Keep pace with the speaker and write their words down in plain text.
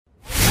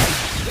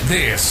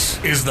This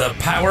is the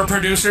Power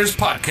Producers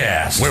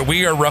Podcast, where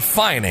we are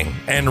refining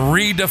and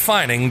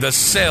redefining the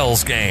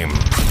sales game.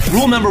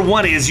 Rule number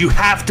one is you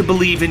have to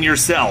believe in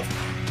yourself.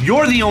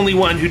 You're the only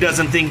one who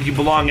doesn't think you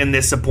belong in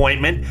this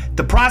appointment.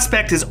 The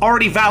prospect has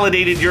already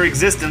validated your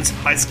existence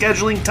by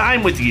scheduling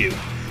time with you.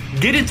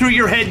 Get it through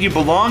your head you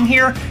belong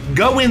here,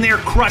 go in there,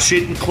 crush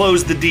it, and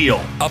close the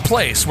deal. A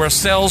place where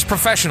sales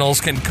professionals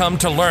can come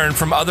to learn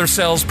from other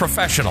sales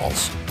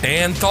professionals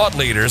and thought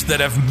leaders that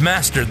have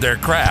mastered their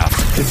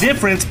craft. The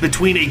difference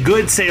between a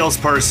good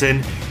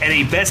salesperson and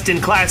a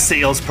best-in-class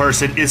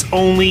salesperson is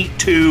only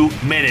 2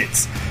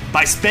 minutes.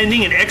 By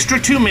spending an extra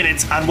 2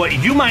 minutes on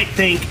what you might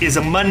think is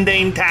a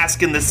mundane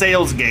task in the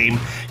sales game,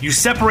 you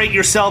separate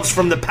yourselves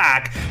from the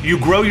pack, you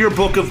grow your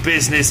book of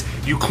business,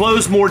 you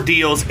close more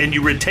deals, and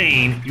you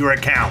retain your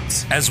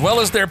accounts. As well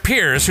as their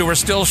peers who are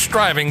still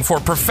striving for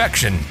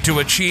perfection to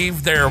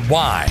achieve their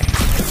why.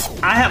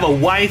 I have a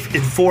wife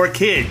and 4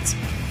 kids.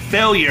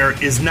 Failure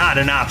is not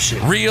an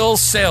option. Real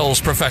sales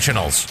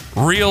professionals,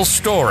 real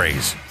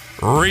stories,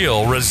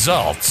 real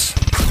results.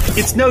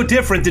 It's no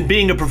different than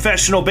being a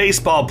professional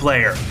baseball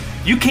player.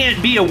 You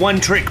can't be a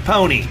one-trick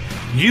pony.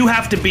 You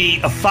have to be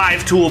a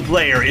 5-tool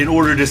player in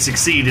order to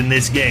succeed in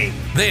this game.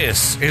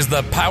 This is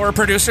the Power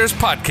Producers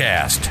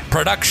Podcast,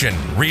 production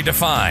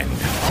redefined.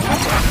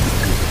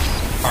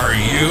 Are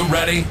you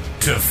ready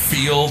to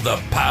feel the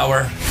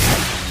power?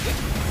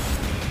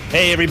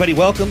 Hey everybody,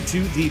 welcome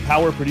to the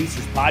Power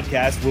Producers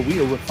Podcast, where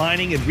we are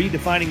refining and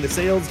redefining the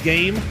sales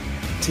game.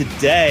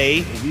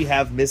 Today, we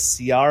have Miss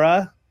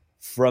Ciara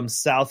from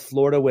South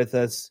Florida with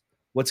us.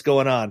 What's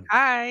going on?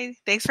 Hi,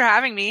 thanks for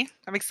having me.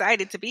 I'm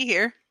excited to be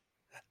here.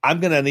 I'm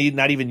going to need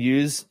not even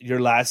use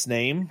your last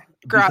name.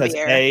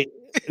 Gravier.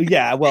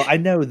 Yeah, well, I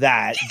know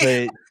that,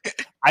 but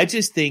I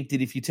just think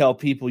that if you tell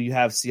people you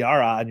have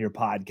Ciara on your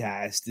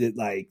podcast, that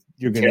like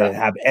you're going to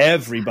have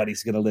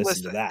everybody's going to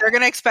listen to that. They're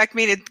going to expect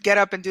me to get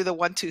up and do the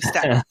 1-2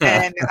 step.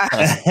 And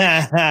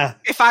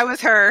if I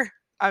was her,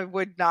 I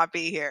would not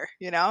be here,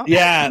 you know?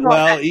 Yeah,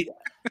 well,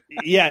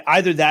 yeah,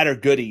 either that or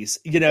goodies.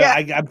 You know,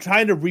 Yeah. I'm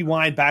trying to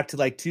rewind back to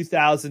like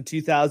 2000,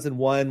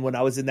 2001 when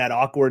I was in that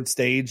awkward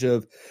stage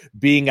of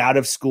being out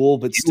of school,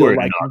 but still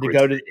liking to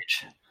go to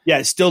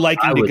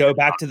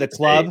back to the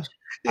club.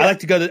 Yeah.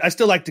 I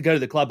still like to go to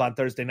the club on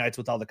Thursday nights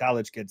with all the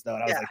college kids though.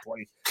 And I was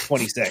like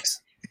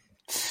 26.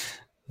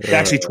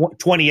 Actually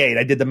 28.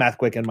 I did the math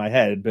quick in my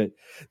head, but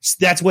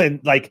that's when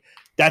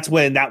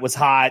that was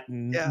hot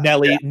and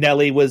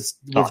Nelly was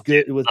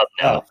good. It was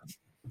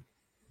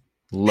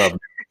love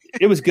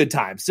it was good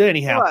times. So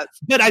anyhow,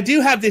 but I do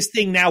have this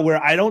thing now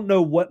where I don't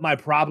know what my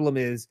problem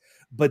is,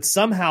 but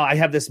somehow I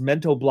have this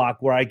mental block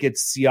where I get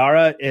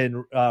Ciara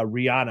and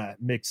Rihanna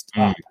mixed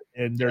up,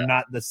 and they're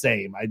not the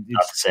same. Not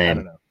the same. I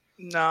don't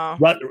know.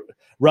 No.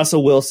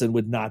 Russell Wilson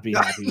would not be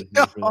happy with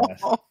me for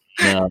that.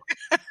 No.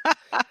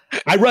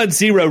 I run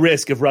zero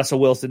risk if Russell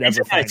Wilson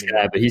ever finds me.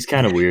 But he's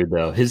kind of weird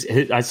though.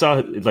 I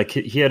saw like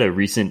he had a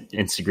recent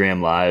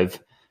Instagram live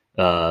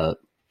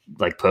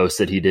like post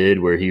that he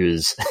did where he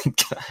was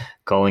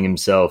calling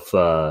himself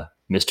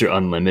Mr.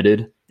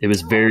 Unlimited. It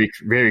was very,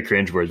 very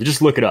cringeworthy.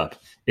 Just look it up.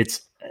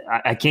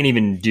 I can't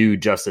even do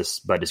justice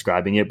by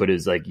describing it, but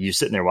it's like you're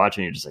sitting there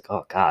watching, you're just like,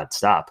 oh God,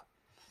 stop.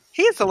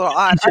 He's a little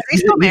odd. Are they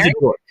still married?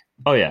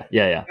 Oh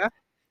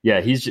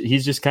yeah.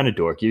 He's just kind of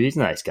dorky. He's a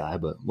nice guy,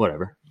 but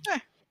whatever.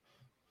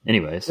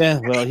 Anyways,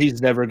 well,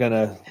 he's never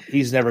gonna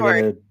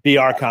be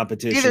our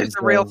competition. Neither's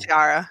the real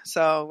Ciara,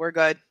 so we're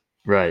good.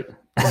 Right.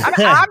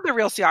 I'm the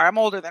real Ciara. I'm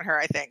older than her,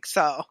 I think.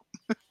 So,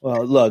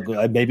 well, look,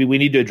 maybe we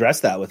need to address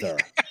that with her.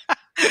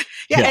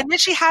 yeah, and then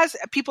she has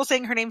people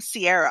saying her name's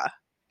Sierra.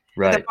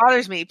 Right. That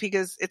bothers me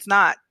because it's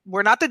not.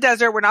 We're not the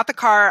desert. We're not the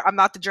car. I'm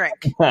not the drink.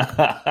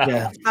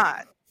 It's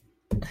not.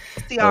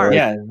 Ciara.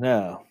 Yeah,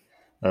 no.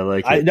 I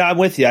like it. I'm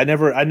with you. I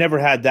never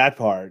had that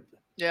part.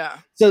 Yeah.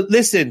 So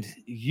listen,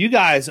 you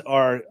guys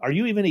are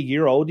you even a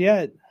year old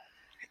yet?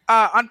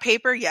 On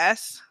paper,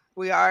 yes,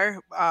 we are.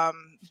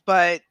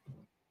 But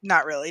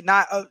not really.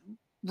 Not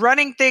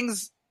running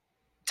things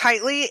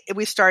tightly.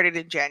 We started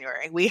in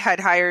January. We had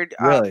hired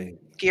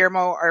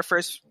Guillermo, our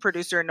first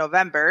producer, in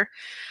November.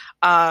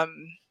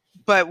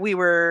 But we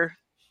were,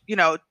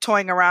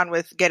 toying around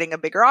with getting a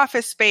bigger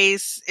office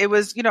space. It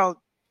was,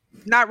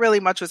 not really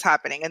much was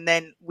happening. And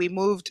then we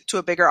moved to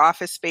a bigger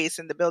office space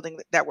in the building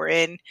that we're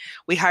in.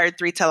 We hired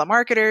 3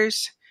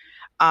 telemarketers,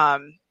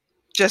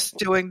 just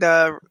doing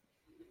the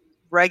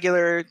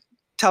regular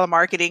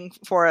telemarketing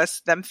for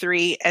us, them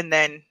 3. And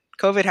then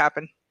COVID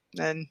happened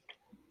and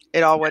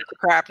it all went to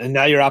crap. And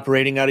now you're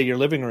operating out of your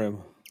living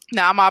room.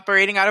 Now I'm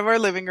operating out of our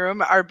living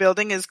room. Our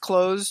building is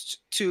closed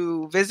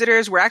to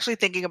visitors. We're actually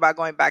thinking about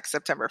going back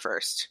September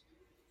 1st.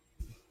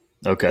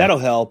 Okay. That'll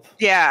help.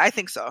 Yeah, I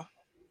think so.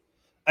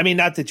 I mean,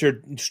 not that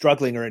you're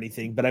struggling or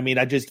anything, but I mean,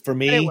 for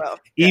me,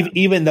 yeah.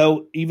 even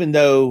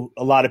though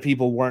a lot of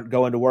people weren't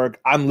going to work,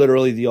 I'm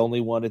literally the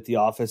only one at the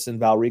office in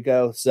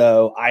Valrico.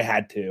 So I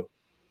had to,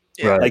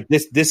 like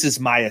this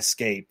is my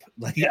escape.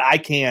 Like I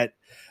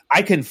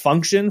can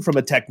function from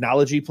a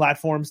technology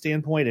platform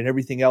standpoint and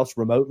everything else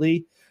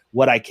remotely,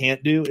 What I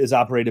can't do is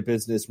operate a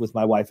business with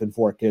my wife and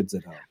 4 kids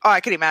at home. Oh, I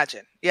can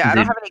imagine. Yeah, I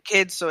don't have any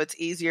kids, so it's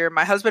easier.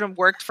 My husband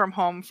worked from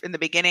home in the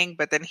beginning,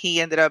 but then he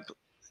ended up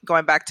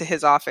going back to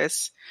his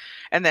office.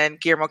 And then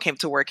Guillermo came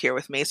to work here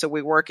with me. So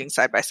we're working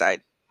side by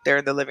side there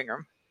in the living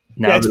room.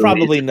 Now it's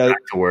probably back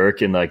to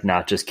work and like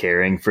not just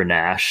caring for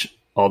Nash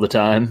all the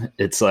time.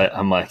 It's like,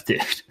 I'm like,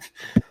 dude,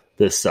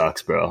 this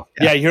sucks, bro.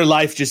 Yeah, your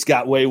life just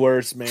got way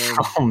worse, man.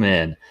 Oh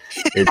man,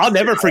 I'll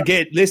never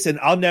forget. Listen,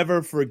 I'll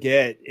never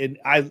forget. And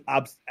I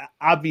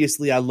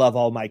obviously I love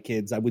all my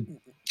kids. I would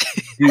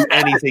do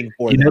anything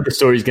for them. You know the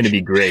story's going to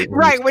be great,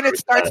 right? When it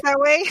starts that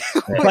way.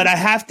 But I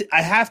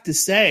have to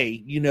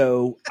say, you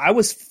know, I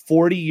was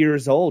 40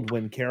 years old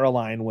when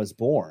Caroline was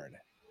born.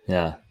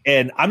 Yeah.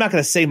 And I'm not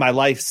going to say my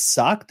life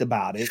sucked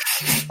about it.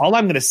 All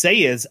I'm going to say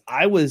is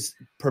I was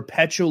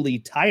perpetually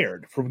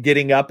tired from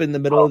getting up in the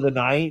middle of the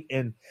night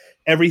and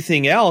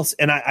everything else.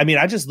 And I mean,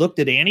 I just looked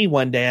at Annie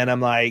one day and I'm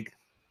like,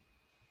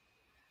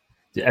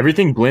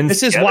 everything blends.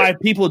 This is together. why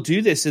people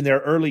do this in their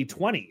early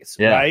 20s,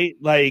 right?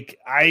 Like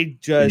I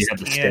just you have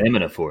the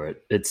stamina for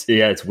it.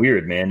 It's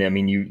weird, man. I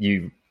mean,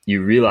 you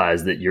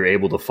realize that you're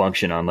able to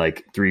function on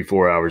like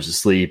 3-4 hours of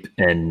sleep,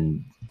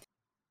 and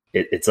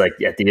it's like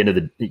at the end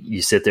of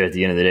you sit there at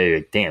the end of the day, you're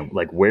like, damn,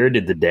 like where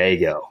did the day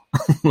go?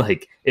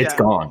 Like it's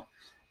gone.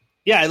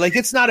 Yeah, like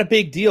it's not a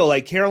big deal.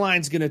 Like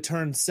Caroline's going to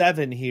turn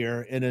 7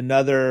 here in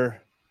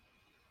another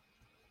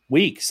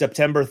week.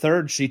 September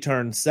 3rd, she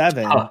turned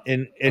 7.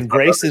 And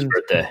Grayson's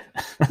birthday.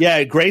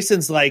 Yeah,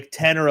 Grayson's like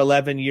 10 or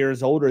 11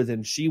 years older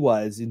than she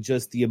was, and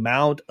just the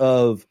amount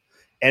of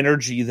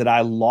energy that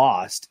I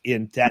lost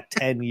in that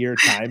 10-year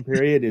time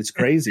period is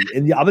crazy.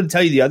 And I'm going to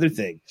tell you the other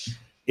thing.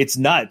 It's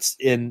nuts.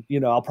 And, you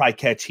know, I'll probably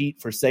catch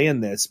heat for saying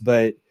this,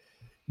 but,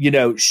 you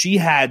know, she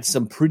had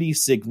some pretty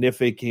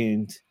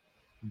significant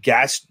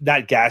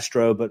not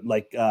gastro, but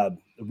like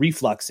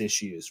reflux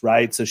issues,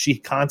 right? So she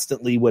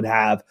constantly would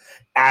have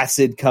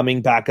acid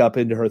coming back up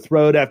into her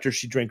throat after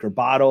she drank her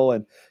bottle.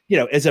 And, you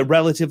know, as a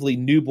relatively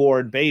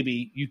newborn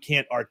baby, you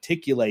can't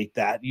articulate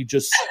that. You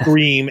just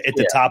scream at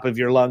the top of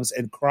your lungs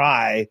and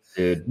cry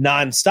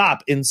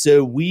nonstop. And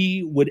so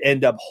we would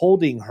end up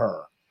holding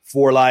her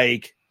for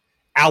like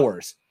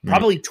hours,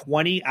 probably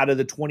 20 out of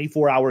the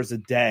 24 hours a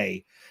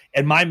day.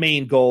 And my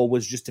main goal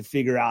was just to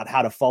figure out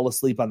how to fall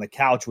asleep on the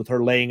couch with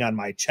her laying on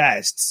my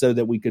chest so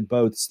that we could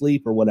both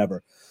sleep or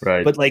whatever.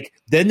 Right. But like,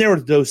 then there were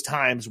those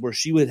times where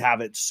she would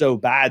have it so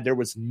bad, there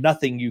was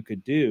nothing you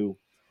could do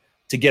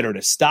to get her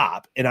to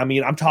stop. And I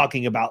mean, I'm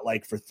talking about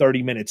like for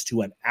 30 minutes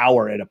to an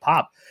hour at a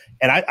pop.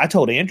 And I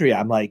told Andrea,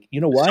 I'm like,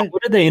 you know what? So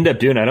what did they end up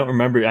doing? I don't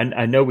remember.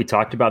 I know we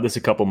talked about this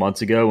a couple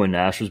months ago when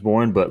Nash was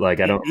born, but like,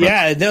 I don't remember.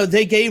 Yeah, no,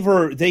 they gave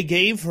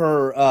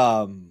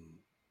her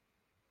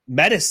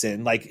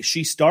medicine. Like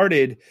she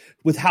started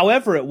with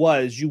however it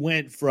was, you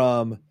went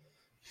from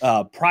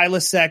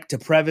Prilosec to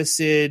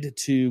Prevacid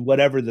to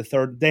whatever the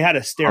third, they had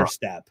a stair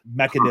step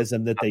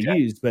mechanism that they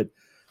used, but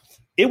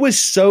it was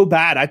so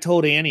bad. I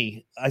told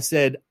Annie, I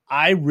said,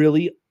 I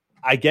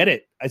get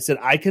it. I said,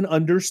 I can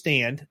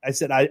understand. I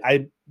said,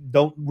 I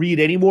don't read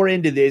any more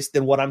into this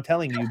than what I'm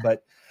telling you,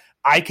 but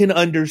I can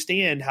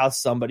understand how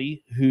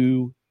somebody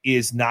who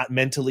is not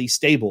mentally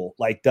stable,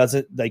 like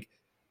doesn't like,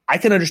 I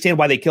can understand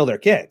why they kill their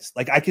kids.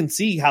 Like I can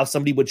see how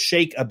somebody would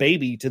shake a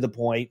baby to the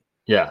point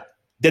that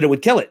it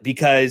would kill it,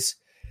 because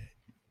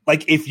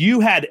like if you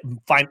had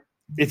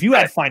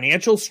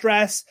financial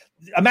stress,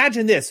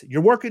 imagine this,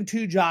 you're working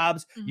 2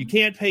 jobs, you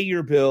can't pay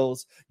your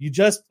bills, you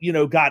just, you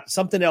know, got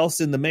something else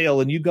in the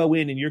mail and you go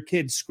in and your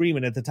kid's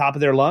screaming at the top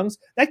of their lungs.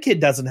 That kid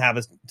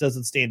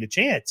doesn't stand a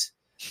chance.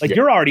 Like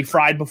you're already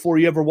fried before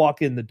you ever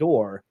walk in the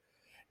door.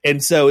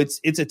 And so it's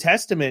a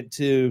testament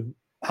to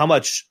how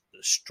much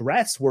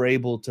stress we're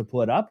able to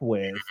put up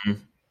with,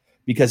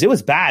 because it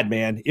was bad,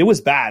 man. It was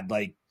bad.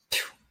 Like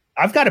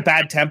I've got a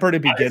bad temper to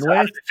begin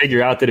with. To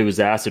figure out that it was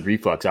acid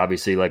reflux,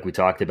 obviously, like we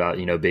talked about,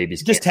 you know,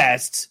 babies. Just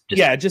tests.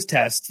 Just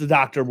tests. The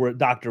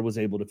doctor was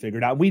able to figure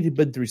it out. We'd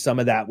been through some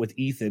of that with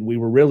Ethan. We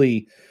were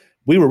really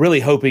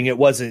hoping it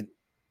wasn't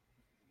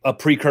a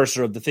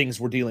precursor of the things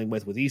we're dealing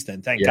with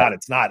Ethan. Thank God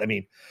it's not. I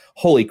mean,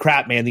 holy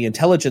crap, man. The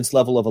intelligence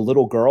level of a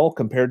little girl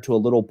compared to a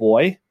little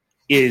boy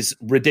is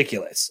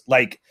ridiculous.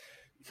 Like,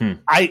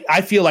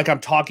 I feel like I'm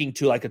talking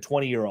to like a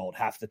 20-year-old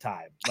half the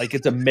time. Like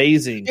it's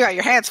amazing. You got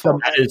your hands full.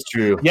 That is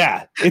true.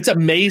 Yeah. It's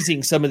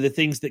amazing some of the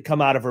things that come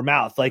out of her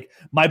mouth. Like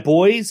my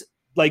boys,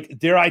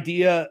 like their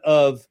idea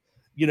of,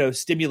 you know,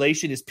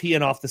 stimulation is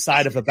peeing off the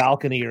side of a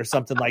balcony or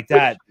something like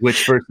that.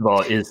 Which first of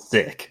all is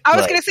sick. I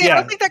was going to say, I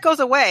don't think that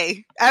goes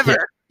away ever. Yeah.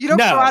 You don't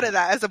grow out of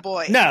that as a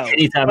boy. No.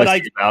 Anytime I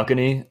see the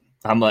balcony,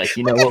 I'm like,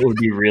 you know what would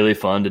be really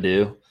fun to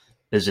do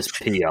is just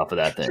pee off of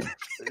that thing.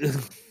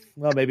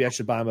 Well, maybe I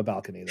should buy him a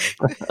balcony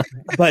then.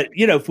 But,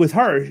 you know, with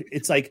her,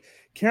 it's like,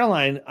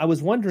 Caroline, I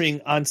was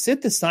wondering on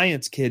Sid the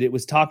Science Kid, it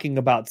was talking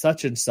about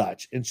such and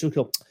such. And she'll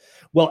go,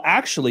 well,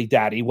 actually,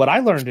 Daddy, what I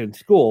learned in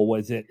school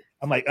was that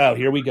I'm like, oh,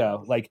 here we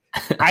go. Like,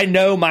 I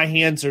know my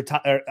hands are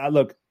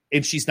look,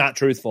 and she's not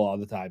truthful all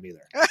the time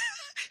either.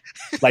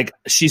 Like,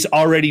 she's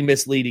already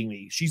misleading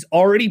me. She's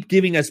already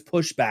giving us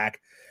pushback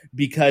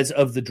because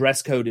of the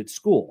dress code at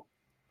school.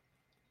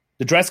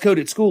 The dress code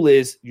at school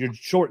is your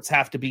shorts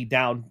have to be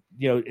down,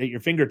 at your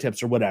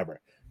fingertips or whatever.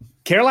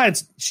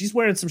 She's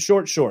wearing some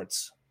short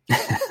shorts.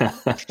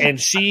 And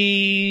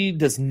she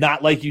does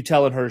not like you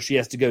telling her she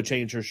has to go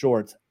change her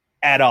shorts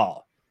at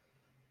all.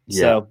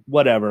 Yeah. So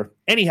whatever.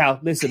 Anyhow,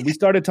 listen, we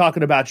started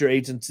talking about your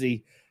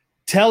agency.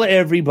 Tell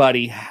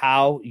everybody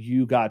how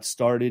you got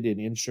started in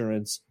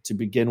insurance to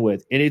begin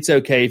with. And it's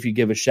okay if you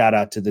give a shout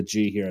out to the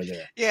G here or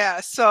there.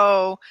 Yeah.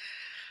 So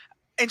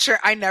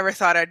I never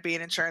thought I'd be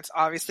in insurance.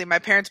 Obviously, my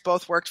parents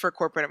both worked for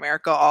corporate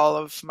America all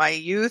of my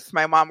youth.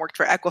 My mom worked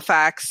for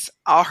Equifax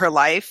all her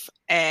life.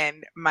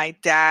 And my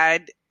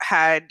dad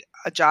had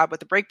a job with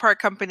the brake part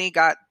company,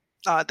 got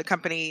the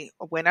company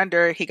went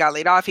under. He got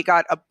laid off. He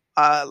got a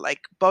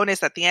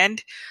bonus at the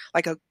end,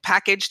 like a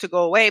package to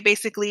go away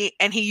basically.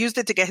 And he used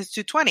it to get his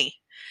 220.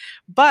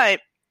 But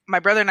my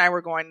brother and I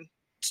were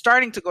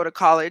starting to go to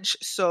college.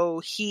 So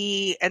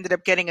he ended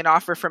up getting an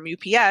offer from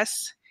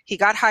UPS. He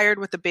got hired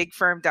with a big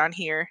firm down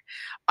here.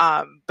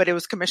 But it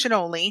was commission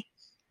only.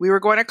 We were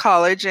going to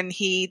college and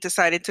he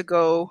decided to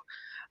go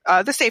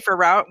the safer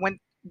route,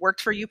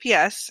 worked for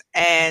UPS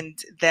and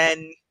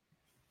then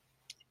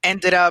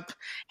ended up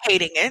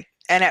hating it.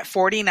 And at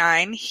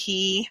 49,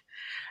 he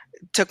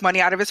took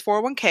money out of his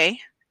 401k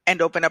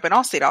and opened up an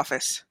Allstate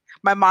office.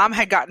 My mom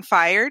had gotten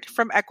fired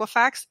from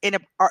Equifax in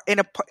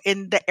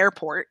the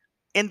airport,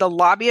 in the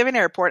lobby of an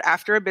airport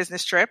after a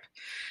business trip.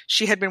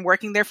 She had been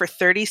working there for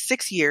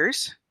 36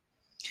 years.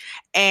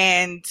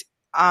 And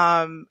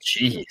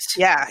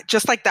yeah,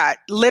 just like that,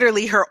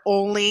 literally her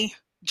only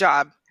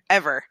job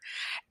ever.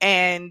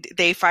 And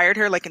they fired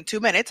her like in 2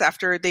 minutes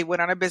after they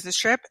went on a business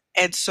trip.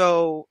 And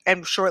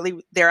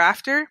shortly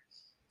thereafter,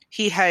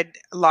 he had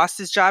lost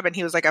his job and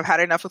he was like, I've had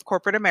enough with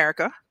corporate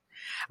America.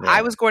 Yeah.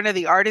 I was going to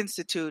the Art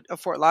Institute of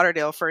Fort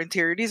Lauderdale for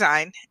interior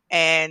design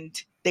and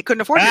they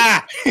couldn't afford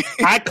it.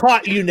 I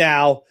caught you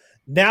now.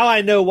 Now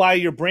I know why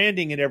your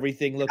branding and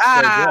everything looks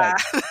so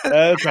good.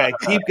 Okay,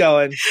 keep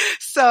going.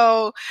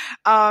 So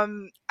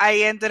I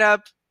ended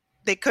up,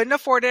 they couldn't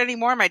afford it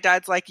anymore. My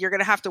dad's like, you're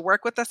going to have to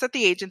work with us at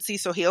the agency.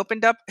 So he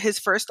opened up his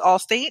first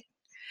Allstate.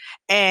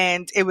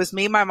 And it was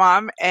me, my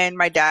mom, and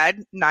my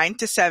dad, 9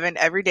 to 7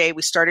 every day.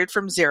 We started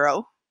from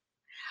zero.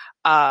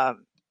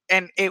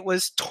 And it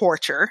was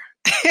torture.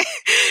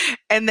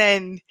 And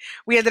then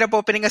we ended up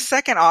opening a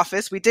second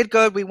office. We did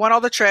good. We won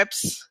all the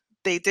trips.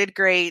 They did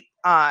great.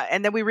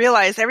 And then we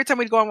realized every time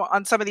we'd go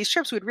on some of these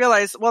trips, we'd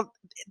realize, well,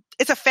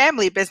 it's a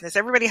family business.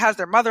 Everybody has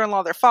their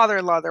mother-in-law, their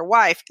father-in-law, their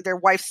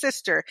wife's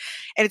sister.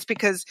 And it's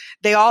because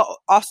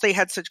Allstate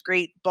had such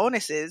great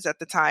bonuses at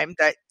the time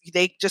that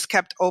they just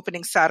kept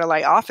opening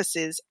satellite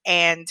offices.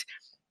 And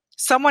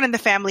someone in the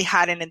family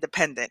had an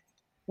independent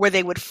where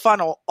they would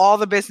funnel all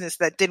the business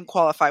that didn't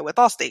qualify with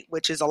Allstate,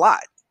 which is a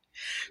lot.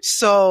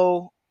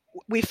 So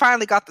we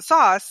finally got the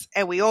sauce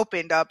and we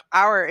opened up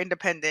our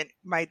independent.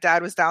 My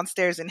dad was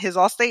downstairs in his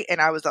Allstate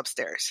and I was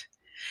upstairs.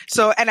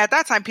 So, and at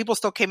that time, people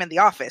still came in the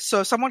office.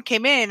 So if someone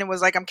came in and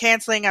was like, I'm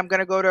canceling, I'm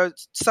going to go to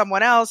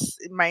someone else,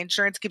 my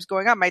insurance keeps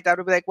going up, my dad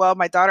would be like, well,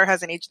 my daughter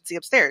has an agency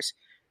upstairs.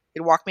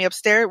 He'd walk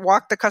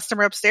the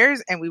customer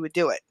upstairs, and we would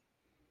do it.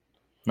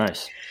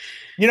 Nice.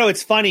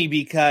 It's funny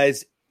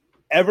because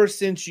ever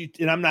since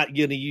and I'm not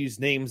going to use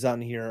names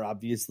on here,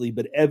 obviously,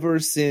 but ever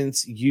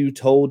since you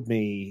told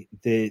me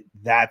that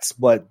that's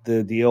what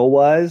the deal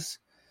was,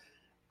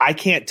 I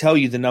can't tell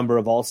you the number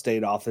of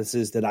Allstate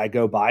offices that I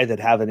go by that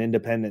have an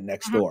independent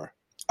next door.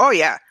 Oh,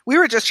 yeah. We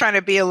were just trying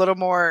to be a little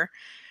more,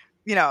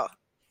 not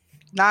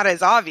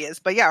as obvious.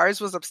 But yeah, ours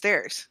was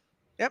upstairs.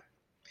 Yep.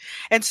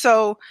 And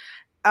so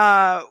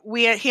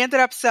he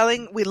ended up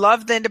selling. We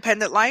love the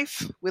independent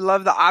life. We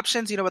love the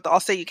options. With the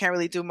Allstate, you can't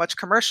really do much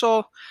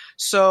commercial.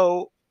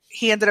 So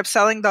he ended up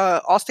selling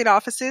the Allstate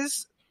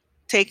offices,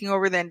 taking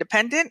over the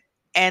independent.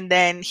 And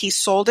then he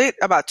sold it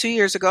about 2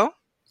 years ago.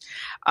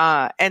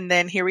 And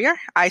then here we are.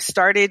 I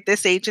started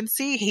this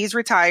agency. He's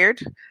retired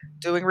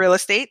doing real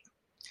estate.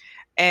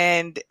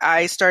 And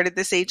I started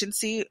this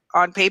agency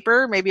on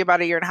paper maybe about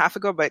 1.5 years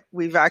ago, but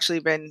we've actually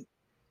been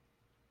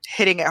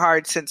hitting it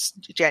hard since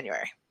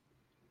January.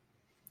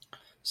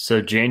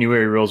 So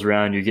January rolls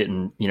around, you're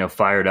getting,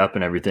 fired up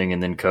and everything.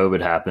 And then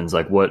COVID happens.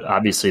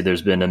 Obviously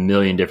there's been a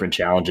million different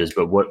challenges,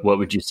 but what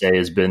would you say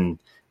has been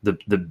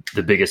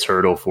the biggest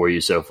hurdle for you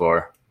so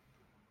far?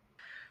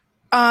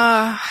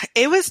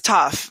 It was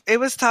tough.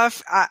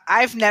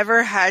 I've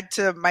never had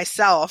to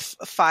myself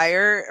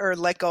fire or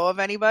let go of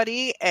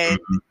anybody. And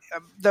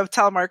the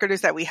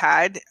telemarketers that we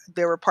had,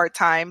 they were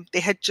part-time. They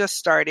had just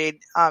started.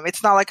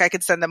 It's not like I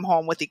could send them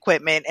home with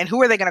equipment. And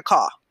who are they going to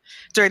call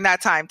during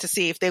that time to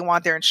see if they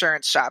want their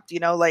insurance shopped?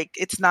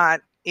 It's not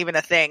even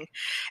a thing.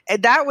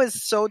 And that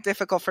was so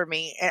difficult for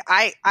me. And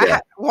I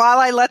while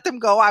I let them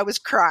go, I was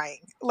crying.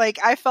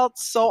 I felt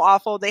so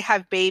awful. They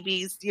have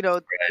babies,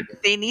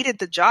 they needed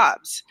the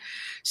jobs.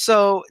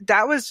 So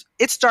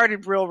it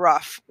started real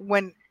rough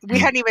when we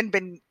hadn't even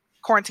been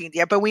quarantined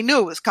yet, but we knew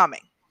it was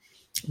coming.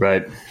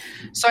 Right.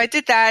 So I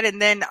did that.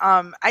 And then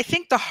I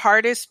think the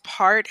hardest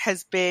part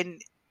has been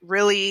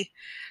really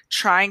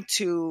trying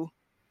to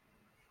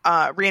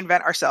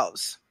reinvent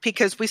ourselves,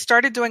 because we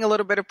started doing a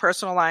little bit of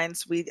personal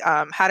lines. We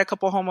had a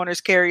couple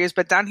homeowners carriers,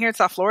 but down here in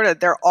South Florida,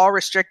 they're all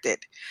restricted.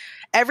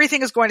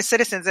 Everything is going to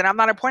Citizens, and I'm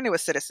not appointed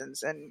with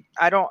Citizens, and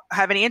I don't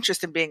have any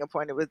interest in being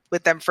appointed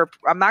with them.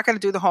 I'm not going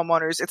to do the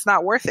homeowners. It's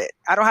not worth it.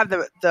 I don't have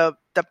the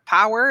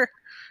power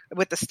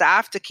with the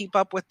staff to keep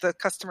up with the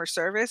customer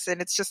service,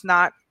 and it's just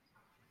not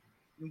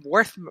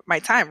worth my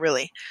time,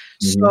 really.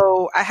 Mm-hmm.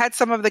 So I had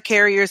some of the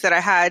carriers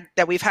that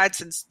we've had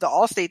since the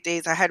Allstate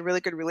days. I had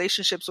really good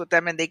relationships with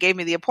them, and they gave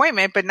me the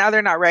appointment, but now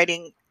they're not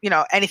writing,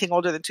 anything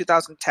older than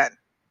 2010.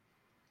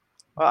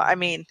 Well, I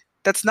mean,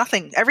 that's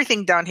nothing.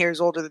 Everything down here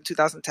is older than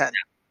 2010.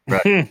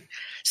 Right.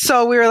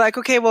 So we were like,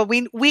 okay, well,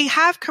 we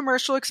have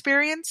commercial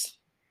experience,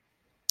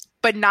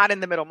 but not in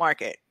the middle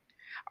market.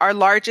 Our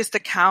largest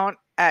account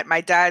at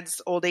my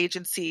dad's old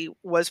agency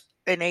was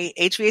in a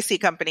HVAC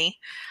company.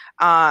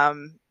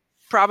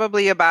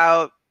 Probably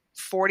about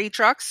 40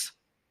 trucks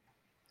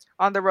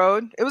on the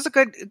road. It was a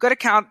good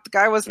account. The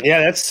guy was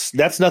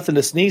that's nothing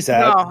to sneeze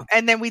at. No,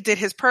 and then we did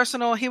his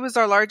personal. He was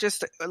our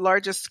largest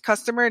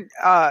customer.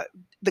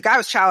 The guy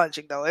was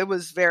challenging though. It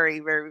was very,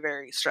 very,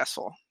 very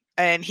stressful,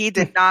 and he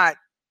did not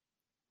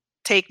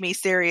take me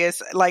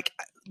serious. Like,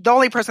 the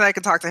only person I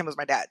could talk to him was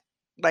my dad.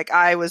 Like,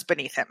 I was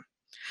beneath him,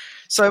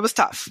 so it was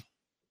tough.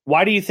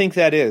 Why do you think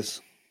that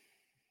is?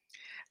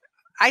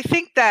 I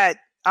think that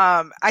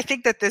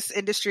this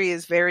industry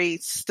is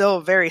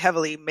still very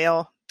heavily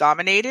male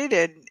dominated,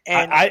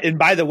 and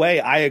by the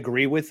way, I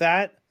agree with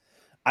that.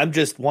 I'm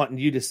just wanting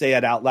you to say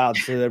it out loud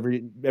so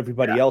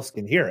everybody else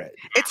can hear it.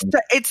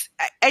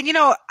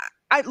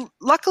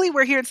 Luckily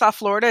we're here in South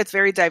Florida. It's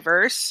very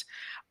diverse.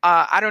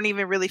 I don't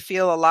even really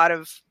feel a lot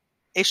of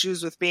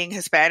issues with being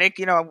Hispanic.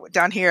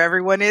 Down here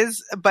everyone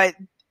is, but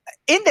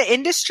in the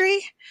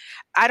industry,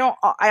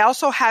 I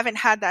also haven't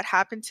had that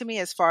happen to me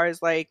as far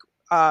as like,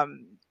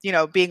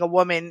 being a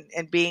woman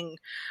and being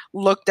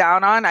looked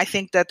down on. I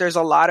think that there's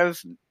a lot of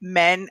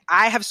men.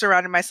 I have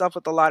surrounded myself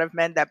with a lot of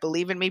men that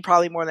believe in me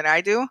probably more than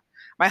I do.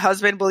 My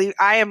husband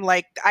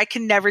I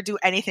can never do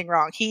anything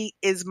wrong. He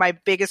is my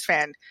biggest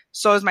fan.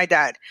 So is my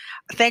dad.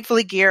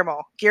 Thankfully,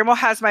 Guillermo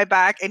has my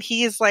back, and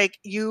he is like,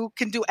 you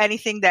can do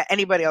anything that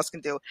anybody else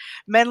can do.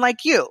 Men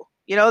like you,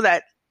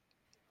 that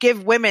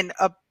give women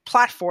a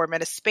platform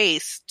and a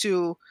space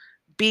to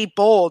be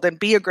bold and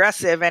be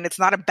aggressive, and it's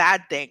not a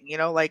bad thing,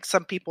 like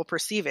some people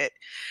perceive it.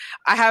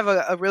 I have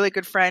a really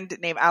good friend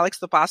named Alex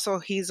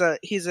Lopasso.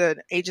 He's an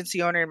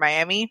agency owner in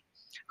Miami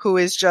who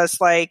is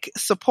just like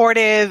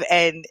supportive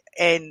and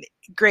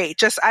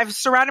great. I've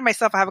surrounded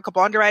myself. I have a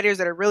couple underwriters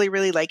that are really,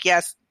 really like,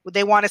 yes,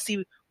 they want to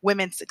see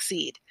women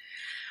succeed.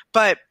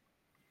 But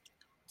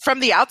from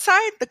the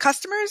outside, the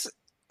customers,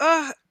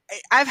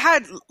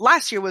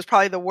 last year was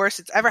probably the worst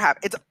it's ever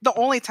happened. It's the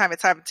only time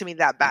it's happened to me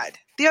that bad.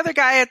 The other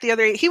guy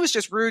he was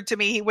just rude to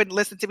me. He wouldn't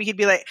listen to me. He'd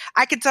be like,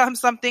 I could tell him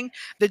something.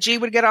 The G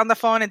would get on the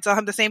phone and tell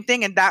him the same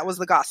thing. And that was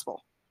the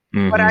gospel.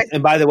 Mm-hmm.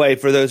 And by the way,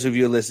 for those of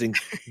you listening,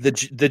 the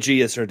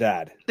G is her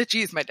dad. The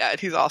G is my dad.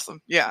 He's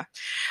awesome. Yeah.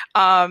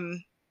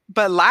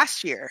 But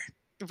last year,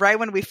 right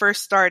when we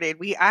first started,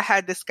 I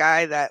had this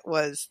guy that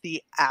was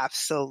the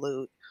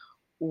absolute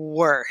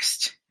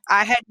worst.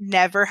 I had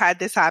never had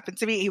this happen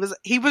to me.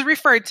 He was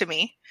referred to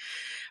me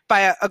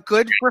by a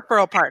good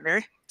referral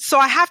partner. So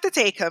I have to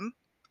take him.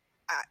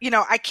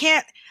 I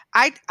can't,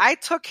 I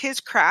took his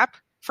crap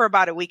for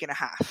about a week and a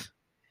half.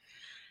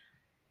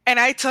 And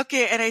I took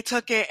it.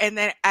 And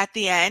then at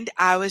the end,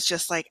 I was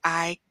just like,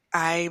 I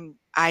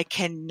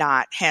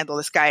cannot handle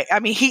this guy. I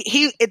mean,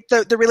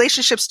 the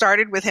relationship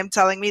started with him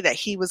telling me that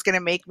he was going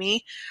to make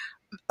me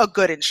a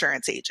good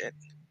insurance agent,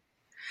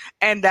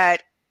 and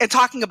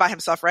talking about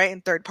himself, right,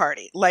 in third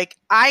party. Like,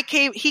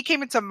 he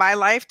came into my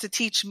life to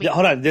teach me.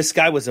 Hold on, this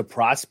guy was a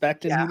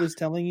prospect, and he was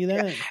telling you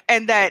that,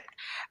 and that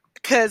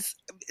because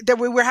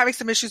we were having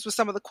some issues with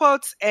some of the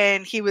quotes,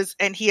 and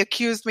he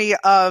accused me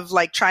of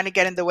like trying to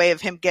get in the way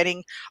of him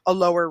getting a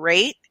lower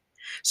rate,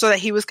 so that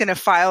he was going to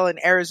file an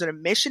errors and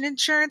omission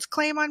insurance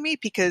claim on me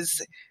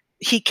because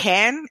he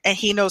can and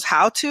he knows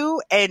how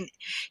to, and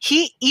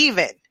he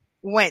even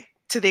went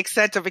to the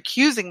extent of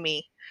accusing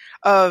me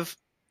of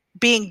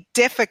being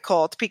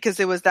difficult because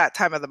it was that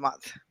time of the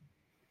month.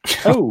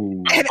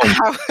 Oh, and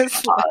I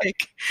was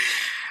like,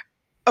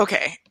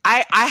 okay,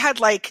 I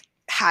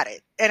had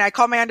it. And I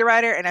called my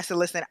underwriter and I said,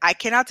 listen, I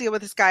cannot deal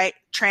with this guy.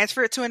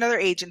 Transfer it to another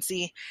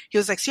agency. He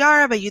was like,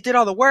 Ciara, but you did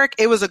all the work.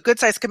 It was a good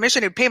sized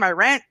commission. It'd pay my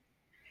rent.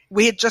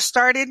 We had just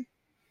started.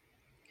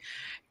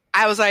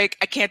 I was like,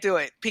 I can't do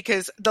it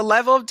because the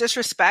level of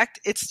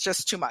disrespect, it's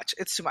just too much.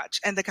 It's too much.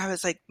 And the guy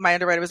was like, my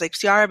underwriter was like,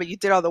 Ciara, but you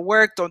did all the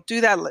work. Don't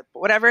do that,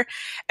 whatever.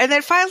 And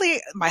then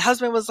finally, my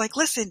husband was like,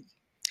 listen,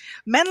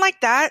 men like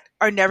that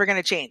are never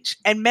going to change.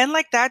 And men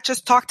like that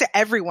just talk to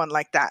everyone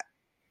like that,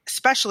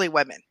 especially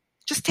women.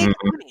 Just take the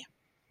money.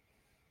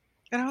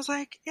 And I was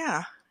like,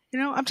 yeah,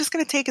 I'm just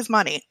going to take his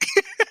money.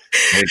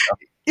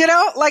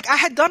 Like I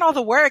had done all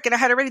the work and I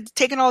had already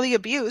taken all the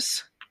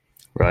abuse.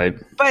 Right.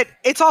 But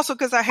it's also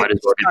because I had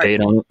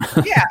paid on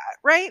it. Yeah,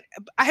 right.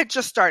 I had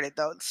just started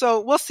though,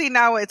 so we'll see.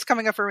 Now it's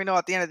coming up for renewal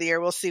at the end of the year.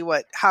 We'll see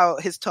how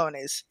his tone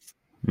is.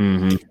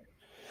 Mm-hmm.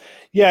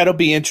 Yeah, it'll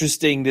be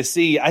interesting to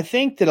see. I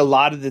think that a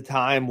lot of the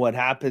time what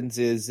happens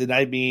is, and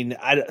I mean,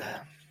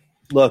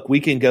 look, we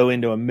can go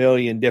into a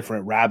million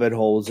different rabbit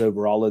holes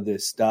over all of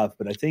this stuff,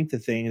 but I think the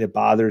thing that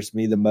bothers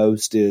me the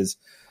most is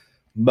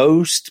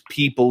most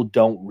people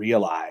don't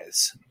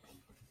realize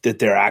that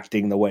they're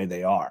acting the way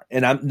they are.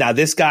 And now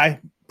this guy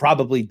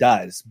probably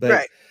does, but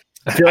right.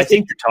 I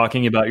think you're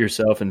talking about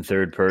yourself in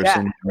third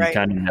person. Yeah, right. You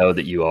kind of know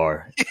that you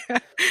are.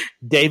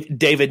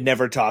 David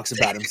never talks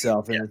about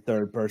himself in the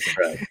third person.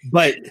 Right.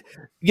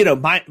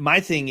 But, my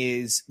thing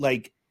is,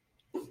 like,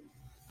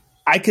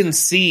 I can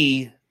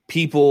see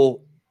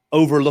people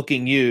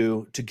overlooking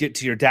you to get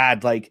to your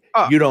dad. Like,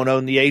 you don't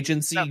own the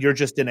agency. No. You're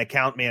just an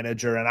account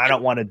manager, and I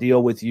don't want to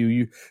deal with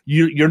you.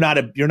 You're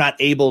not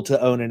able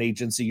to own an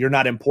agency. You're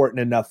not important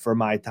enough for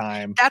my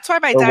time. That's why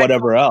my dad, or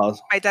whatever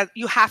else. My dad,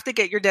 you have to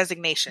get your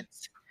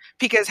designations,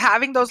 because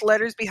having those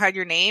letters behind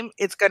your name,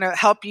 it's going to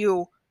help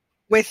you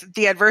with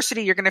the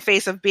adversity you're going to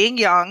face of being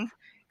young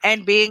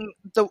and being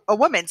a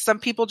woman. Some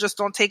people just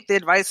don't take the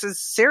advice as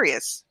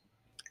serious.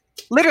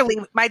 Literally,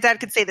 my dad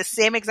could say the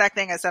same exact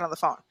thing I said on the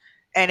phone,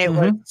 and it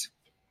worked.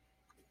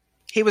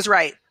 He was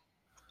right,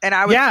 and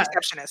I was a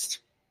receptionist.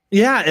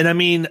 Yeah, and I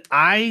mean,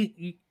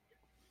 I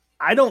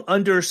don't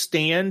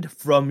understand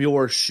from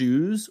your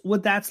shoes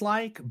what that's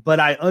like,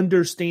 but I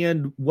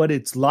understand what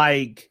it's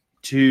like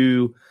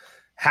to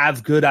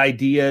have good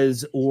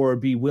ideas or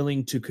be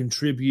willing to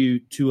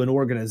contribute to an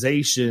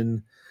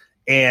organization,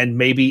 and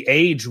maybe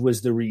age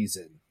was the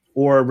reason,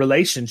 or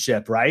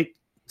relationship, right?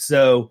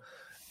 So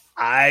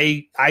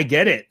I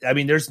get it. I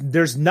mean,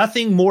 there's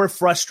nothing more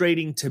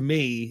frustrating to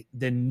me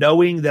than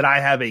knowing that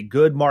I have a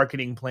good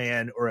marketing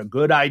plan or a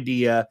good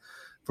idea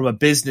from a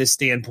business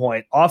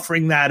standpoint,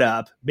 offering that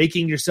up,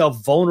 making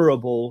yourself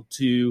vulnerable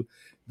to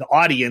the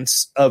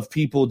audience of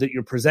people that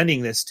you're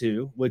presenting this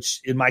to,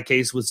 which in my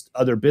case was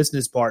other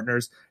business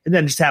partners, and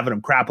then just having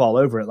them crap all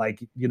over it.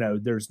 Like,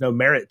 there's no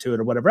merit to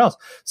it or whatever else.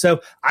 So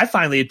I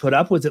finally had put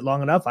up with it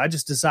long enough. I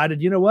just decided,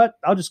 you know what,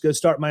 I'll just go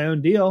start my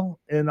own deal,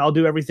 and I'll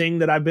do everything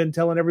that I've been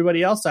telling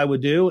everybody else I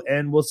would do,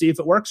 and we'll see if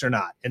it works or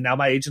not. And now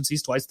my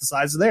agency's twice the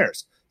size of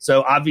theirs.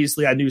 So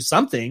obviously I knew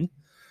something,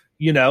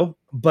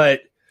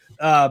 but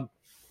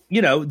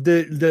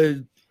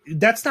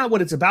that's not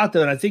what it's about,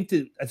 though. And I think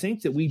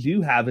that we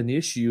do have an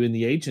issue in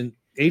the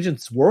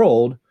agent's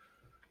world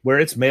where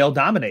it's male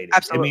dominated.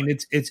 Absolutely. I mean,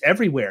 it's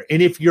everywhere.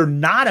 And if you're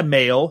not a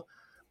male,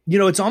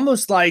 it's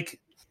almost like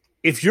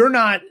if you're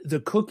not the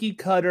cookie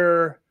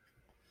cutter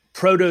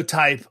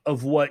prototype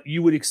of what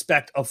you would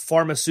expect a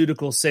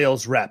pharmaceutical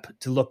sales rep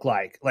to look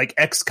like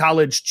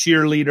ex-college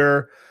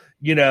cheerleader,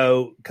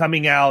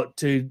 coming out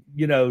to,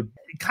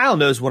 Kyle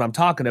knows what I'm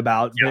talking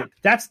about, but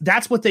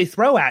that's what they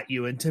throw at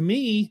you. And to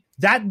me,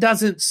 that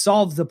doesn't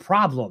solve the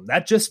problem.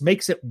 That just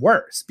makes it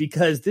worse,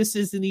 because this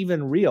isn't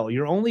even real.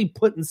 You're only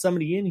putting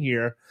somebody in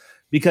here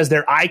because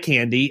they're eye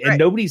candy, and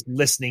nobody's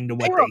listening to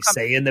what they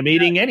say in the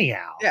meeting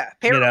anyhow. Yeah.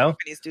 Payroll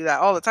companies do that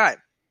all the time.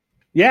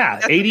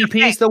 Yeah.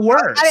 ADP is the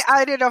worst.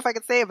 I didn't know if I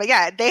could say it, but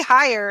yeah, they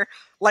hire,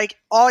 like,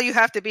 all you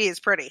have to be is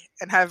pretty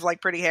and have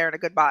like pretty hair and a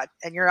good bod,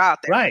 and you're out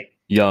there. Right.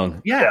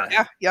 Young.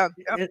 Yeah. Young.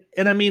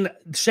 And I mean,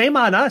 shame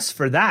on us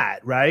for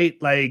that, right?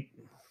 Like,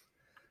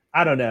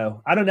 I don't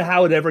know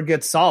how it ever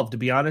gets solved, to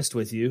be honest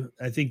with you.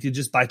 I think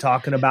just by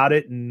talking about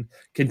it and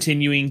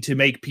continuing to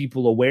make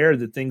people aware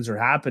that things are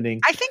happening.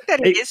 I think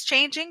that it is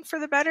changing for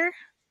the better.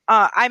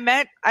 I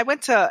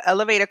went to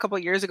Elevate a couple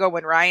of years ago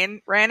when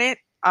Ryan ran it.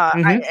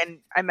 And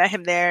I met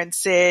him there, and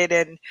Sid,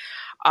 and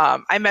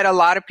I met a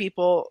lot of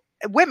people,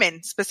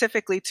 women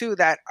specifically too,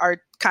 that are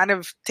kind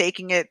of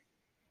taking it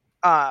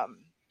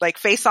like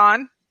face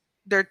on.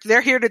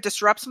 They're here to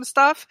disrupt some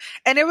stuff,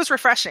 and it was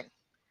refreshing.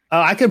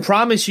 I can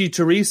promise you,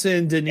 Teresa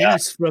and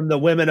Denise from the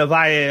Women of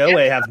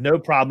IAOA have no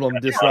problem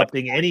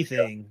disrupting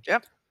anything.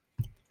 Yep.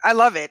 I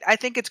love it. I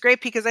think it's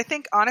great, because I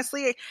think,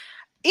 honestly,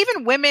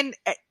 even women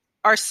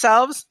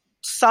ourselves,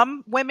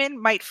 some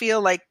women might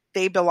feel like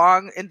they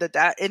belong in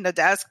the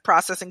desk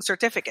processing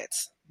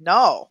certificates.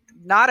 No,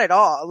 not at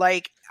all.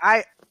 Like,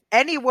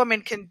 any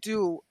woman can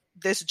do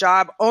this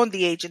job, own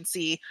the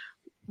agency,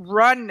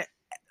 run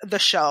the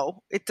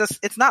show.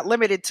 It's not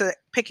limited to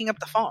picking up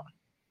the phone.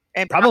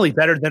 And probably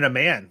better than a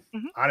man,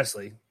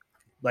 honestly.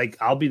 Like,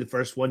 I'll be the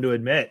first one to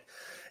admit,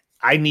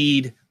 I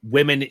need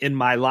women in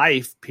my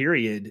life,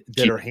 period,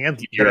 that are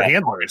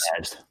handlers.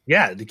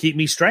 Yeah, to keep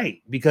me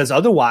straight, because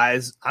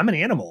otherwise I'm an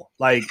animal.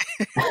 Like,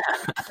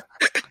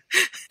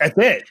 that's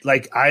it.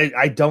 Like,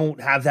 I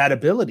don't have that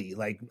ability.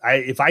 Like,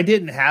 if I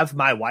didn't have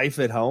my wife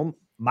at home,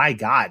 my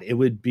God, it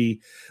would be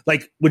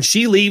like when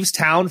she leaves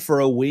town for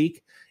a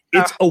week,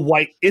 it's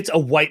a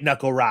white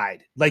knuckle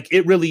ride. Like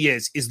it really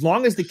is. As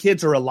long as the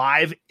kids are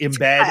alive, in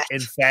bed,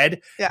 and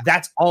fed,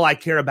 that's all I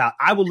care about.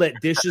 I will let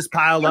dishes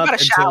pile up. What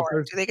about a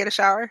shower? Do they get a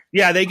shower?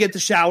 Yeah, they get the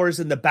showers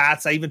and the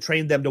baths. I even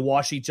trained them to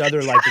wash each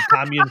other like a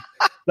commune,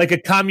 like a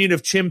commune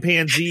of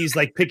chimpanzees,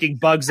 like picking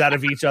bugs out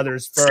of each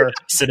other's fur.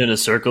 Sit in a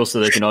circle so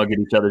they can all get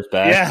each other's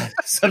back. Yeah,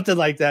 something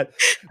like that.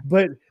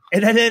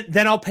 And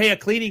then I'll pay a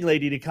cleaning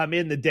lady to come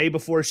in the day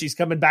before she's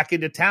coming back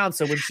into town.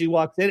 So when she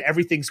walks in,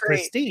 everything's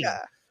pristine.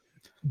 Yeah.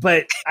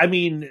 But I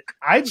mean,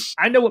 I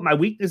know what my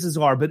weaknesses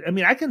are, but I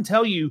mean, I can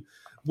tell you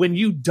when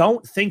you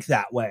don't think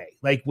that way,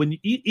 like when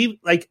you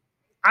like,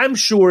 I'm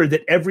sure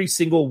that every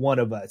single one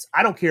of us,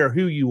 I don't care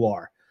who you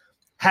are,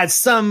 has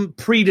some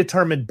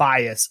predetermined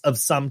bias of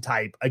some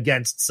type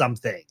against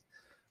something,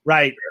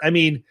 right? I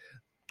mean,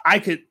 I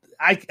can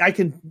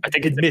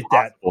admit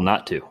that. Well,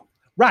 not to.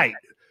 Right.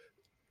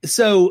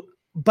 So,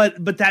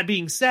 but that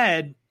being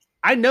said,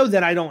 I know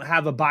that I don't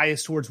have a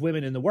bias towards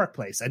women in the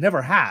workplace. I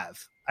never have.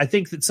 I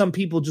think that some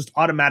people just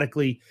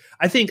automatically,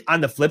 I think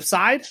on the flip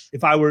side,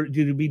 if I were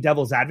to be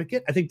devil's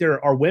advocate, I think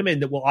there are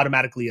women that will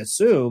automatically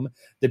assume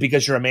that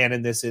because you're a man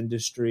in this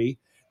industry,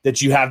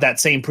 that you have that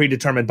same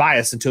predetermined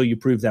bias until you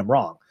prove them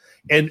wrong.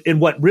 And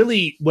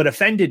what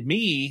offended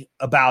me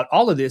about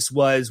all of this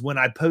was when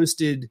I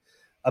posted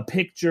that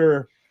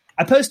picture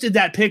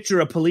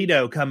of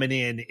Polito coming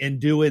in and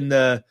doing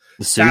the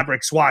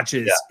fabric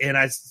swatches. Yeah. And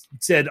I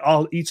said,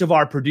 each of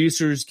our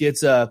producers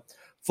gets a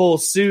full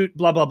suit,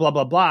 blah, blah, blah,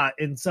 blah, blah.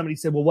 And somebody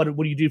said, well, what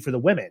do you do for the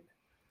women?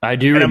 I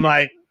do. And I'm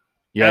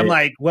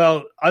like,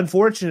 well,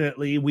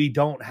 unfortunately, we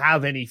don't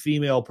have any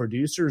female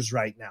producers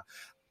right now.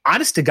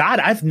 Honest to God,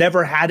 I've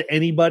never had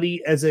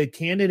anybody as a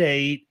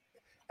candidate.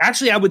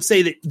 Actually, I would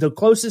say that the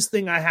closest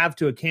thing I have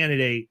to a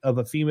candidate of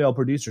a female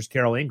producer is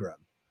Carol Ingram.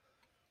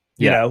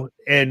 You know,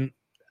 and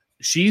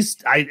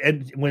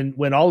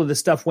when all of this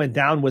stuff went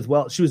down with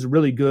she was a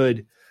really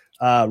good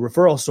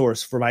referral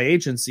source for my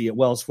agency at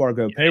Wells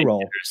Fargo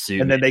Payroll.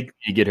 And then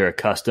you get her a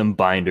custom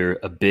binder,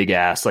 a big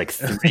ass, like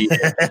 3.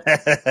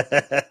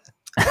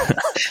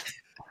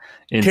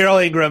 Carol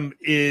Ingram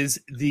is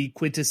the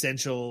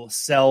quintessential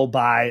sell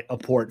by a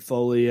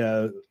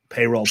portfolio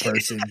payroll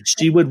person.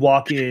 She would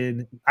walk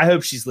in. I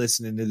hope she's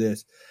listening to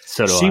this.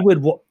 So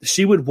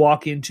she would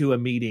walk into a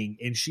meeting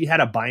and she had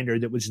a binder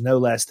that was no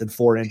less than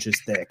 4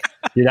 inches thick.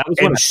 Dude, that was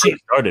when she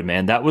started,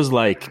 man. That was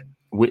like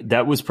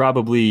that was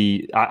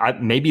probably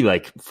maybe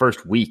like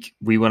first week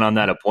we went on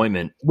that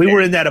appointment. We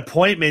were in that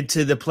appointment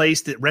to the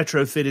place that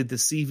retrofitted the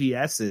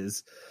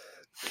CVS's,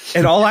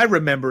 and all I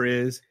remember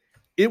is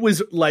it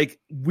was like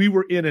we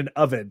were in an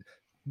oven.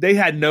 They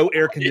had no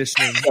air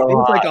conditioning. It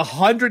was like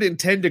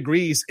 110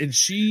 degrees, and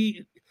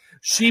she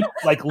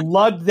like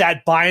lugged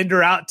that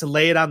binder out to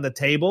lay it on the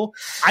table.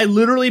 I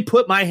literally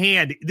put my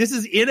hand. This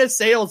is in a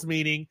sales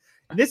meeting.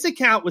 And this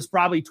account was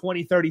probably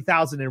 20,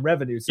 30,000 in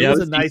revenue. So it was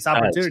a nice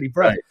opportunity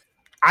for us.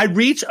 I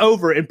reach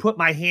over and put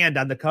my hand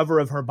on the cover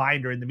of her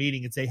binder in the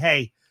meeting and say,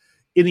 hey,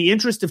 in the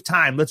interest of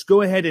time, let's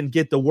go ahead and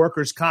get the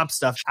workers' comp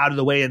stuff out of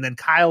the way. And then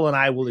Kyle and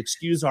I will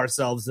excuse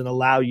ourselves and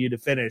allow you to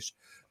finish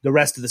the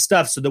rest of the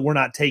stuff so that we're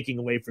not taking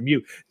away from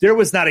you. There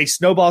was not a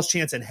snowball's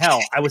chance in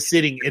hell I was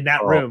sitting in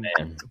that room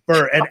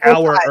for an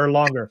hour or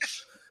longer.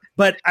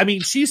 But I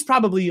mean, she's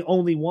probably the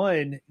only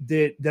one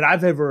that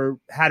I've ever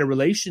had a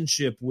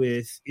relationship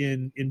with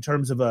in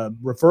terms of a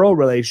referral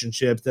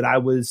relationship that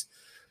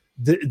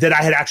that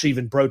I had actually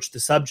even broached the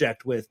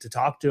subject with to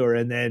talk to her.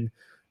 And then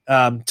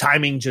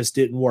timing just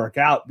didn't work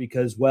out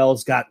because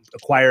Wells got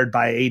acquired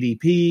by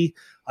ADP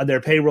on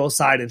their payroll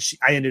side. And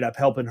I ended up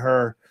helping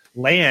her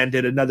land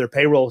at another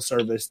payroll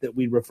service that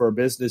we refer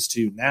business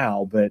to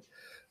now. But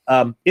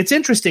it's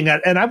interesting.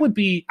 And I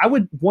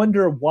would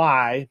wonder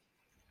why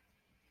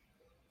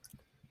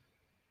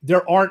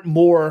there aren't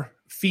more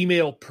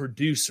female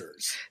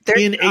producers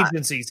in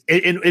agencies.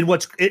 And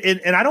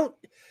I don't,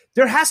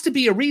 there has to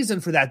be a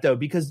reason for that though,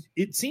 because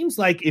it seems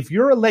like if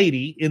you're a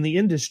lady in the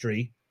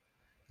industry,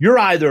 you're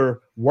either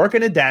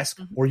working a desk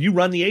or you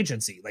run the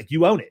agency, like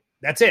you own it.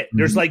 That's it. Mm-hmm.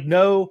 There's like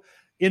no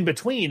in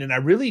between. And I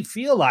really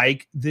feel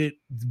like that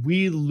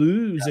we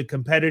lose a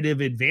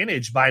competitive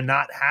advantage by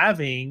not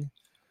having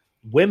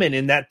women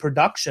in that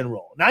production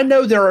role. And I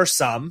know there are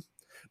some,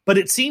 but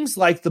it seems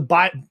like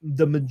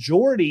the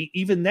majority,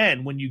 even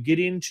then, when you get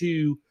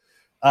into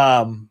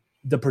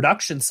the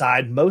production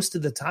side, most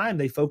of the time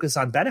they focus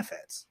on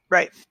benefits.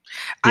 Right.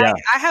 Yeah.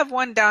 I have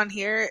one down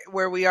here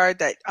where we are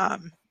that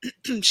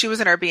she was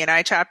in our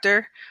BNI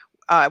chapter.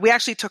 We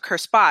actually took her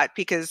spot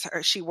because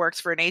she works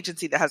for an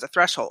agency that has a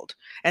threshold,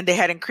 and they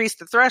had increased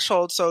the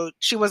threshold, so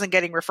she wasn't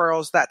getting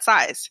referrals that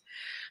size.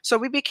 So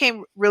we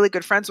became really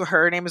good friends with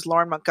her. Her name is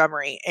Lauren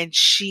Montgomery, and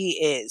she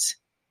is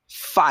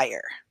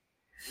fire.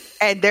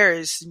 And there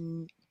is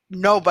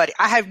nobody.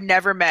 I have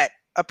never met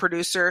a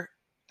producer.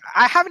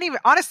 I haven't even,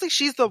 honestly,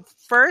 she's the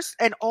first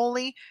and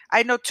only,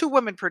 I know 2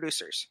 women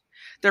producers.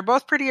 They're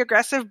both pretty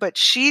aggressive, but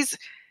she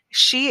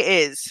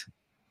is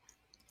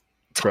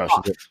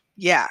tough.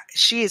 Yeah,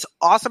 she is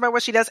awesome at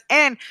what she does,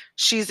 and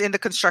she's in the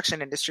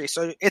construction industry,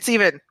 so it's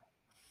even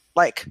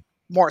like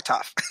more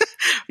tough.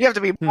 You have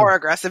to be more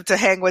aggressive to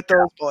hang with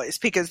those boys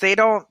because they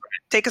don't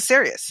take us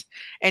serious.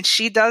 And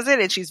she does it,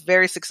 and she's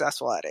very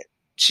successful at it.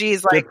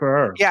 She's like, good for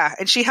her. Yeah,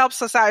 and she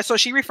helps us out. So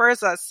she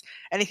refers us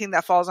anything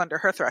that falls under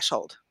her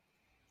threshold.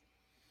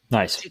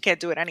 Nice. She can't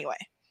do it anyway.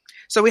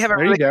 So we have a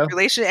really good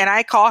relation, and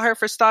I call her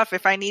for stuff.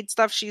 If I need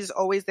stuff, she's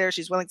always there.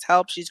 She's willing to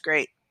help. She's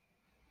great.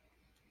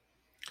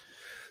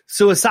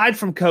 So aside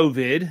from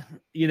COVID,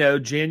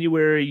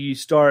 January, you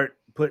start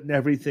putting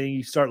everything,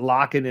 you start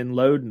locking and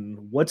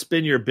loading. What's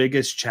been your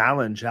biggest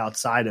challenge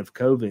outside of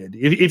COVID?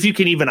 If you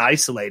can even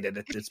isolate it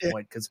at this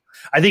point, because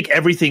I think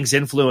everything's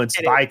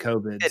influenced by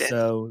COVID.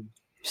 So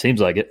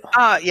seems like it.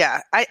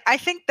 Yeah. I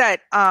think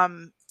that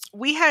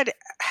we had,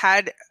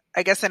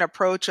 I guess, an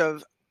approach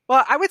of,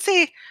 well, I would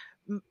say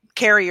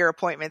carrier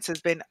appointments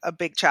has been a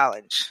big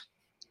challenge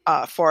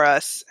for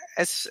us,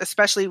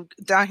 especially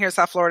down here in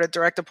South Florida.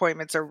 Direct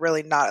appointments are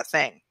really not a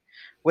thing,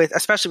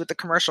 especially with the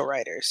commercial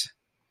writers.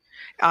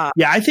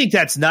 Yeah, I think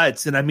that's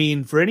nuts. And I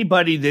mean, for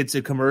anybody that's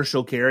a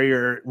commercial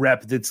carrier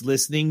rep that's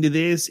listening to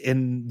this,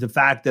 and the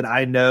fact that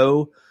I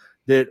know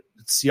that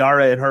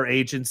Ciara and her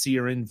agency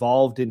are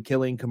involved in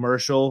Killing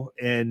Commercial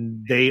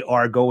and they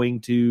are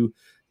going to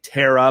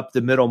tear up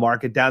the middle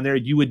market down there,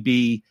 you would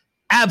be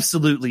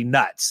absolutely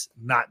nuts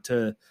not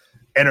to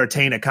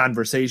entertain a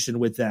conversation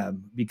with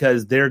them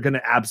because they're going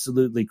to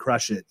absolutely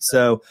crush it.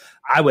 So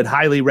I would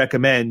highly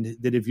recommend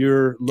that if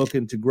you're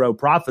looking to grow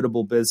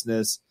profitable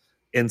business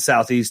in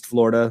Southeast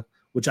Florida,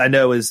 which I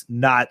know is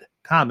not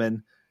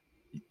common,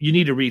 you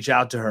need to reach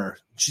out to her.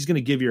 She's going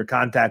to give you her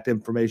contact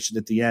information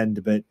at the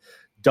end, but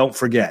don't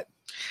forget.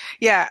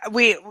 Yeah,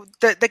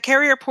 the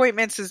carrier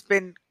appointments has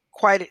been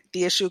quite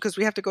the issue because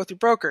we have to go through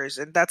brokers,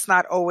 and that's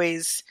not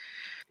always.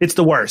 It's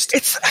the worst.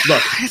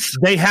 Look,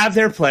 they have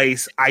their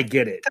place. I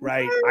get it,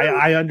 right?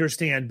 I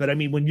understand. But I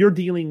mean, when you're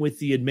dealing with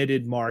the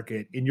admitted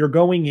market and you're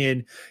going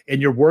in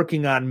and you're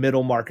working on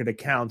middle market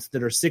accounts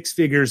that are 6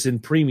 figures in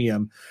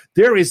premium,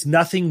 there is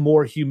nothing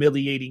more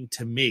humiliating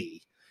to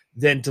me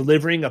than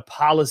delivering a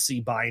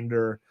policy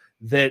binder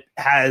that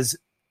has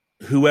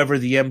whoever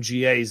the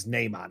MGA's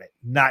name on it,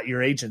 not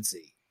your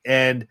agency.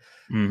 And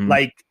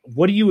like,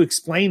 what do you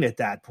explain at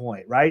that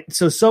point, right?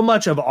 So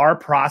much of our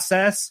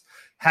process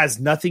has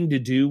nothing to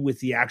do with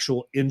the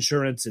actual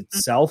insurance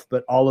itself,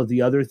 but all of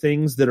the other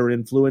things that are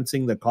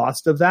influencing the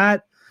cost of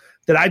that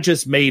I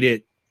just made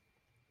it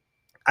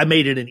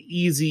an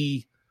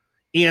easy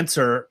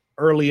answer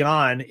early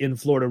on in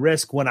Florida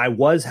Risk when I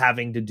was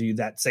having to do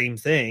that same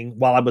thing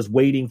while I was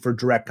waiting for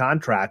direct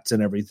contracts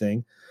and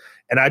everything.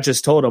 And I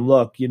just told them,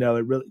 look, it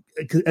really,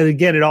 and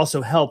again, it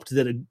also helped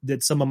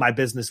that some of my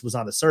business was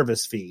on a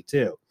service fee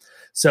too.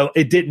 So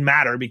it didn't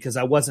matter because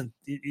it wasn't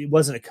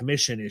a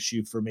commission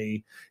issue for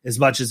me as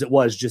much as it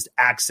was just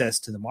access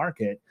to the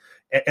market.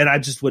 And I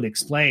just would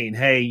explain,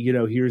 hey,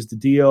 here's the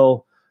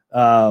deal.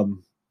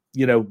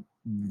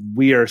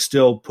 We are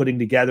still putting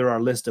together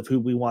our list of who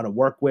we want to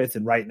work with.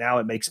 And right now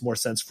it makes more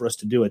sense for us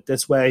to do it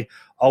this way.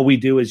 All we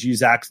do is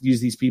use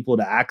these people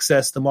to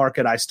access the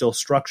market. I still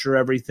structure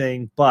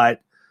everything,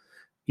 but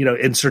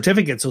and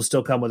certificates will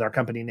still come with our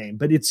company name,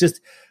 but it's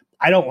just,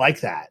 I don't like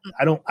that.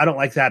 I don't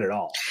like that at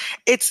all.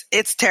 It's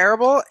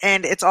terrible.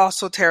 And it's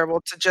also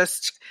terrible to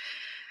just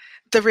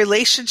the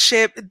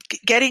relationship,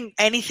 getting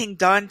anything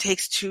done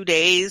takes 2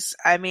 days.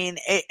 I mean,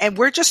 and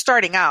we're just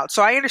starting out.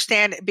 So I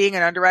understand being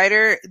an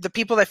underwriter, the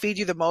people that feed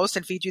you the most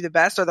and feed you the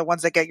best are the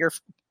ones that get your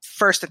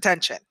first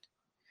attention.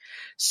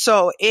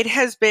 So it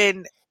has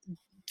been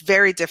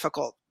very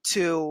difficult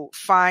to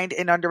find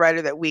an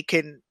underwriter that we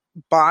can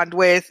bond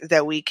with,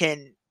 that we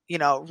can,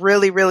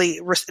 really,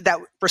 really that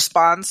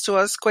responds to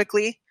us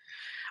quickly.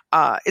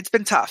 It's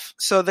been tough.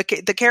 So the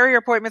carrier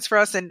appointments for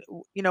us, and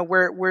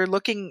we're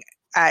looking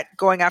at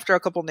going after a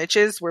couple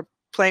niches. We're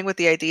playing with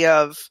the idea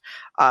of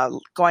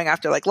going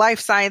after like life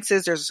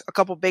sciences. There's a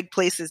couple big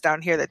places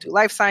down here that do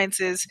life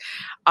sciences,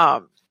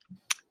 and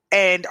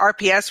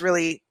RPS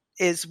really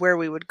is where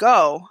we would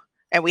go.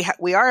 And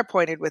we are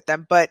appointed with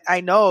them, but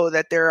I know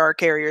that there are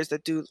carriers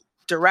that do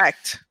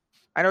direct.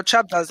 I know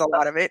Chubb does a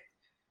lot of it.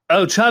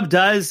 Oh, Chubb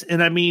does.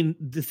 And I mean,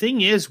 the thing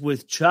is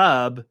with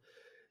Chubb,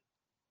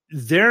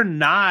 they're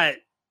not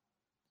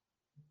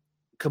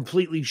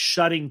completely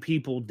shutting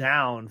people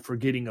down for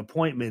getting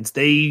appointments.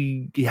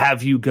 They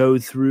have you go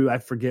through, I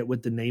forget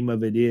what the name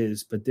of it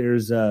is, but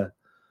there's a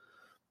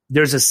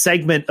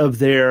segment of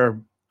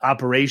their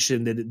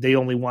operation that they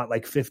only want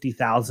like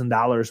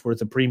 $50,000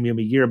 worth of premium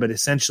a year, but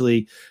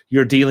essentially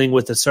you're dealing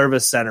with a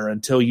service center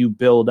until you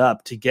build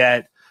up to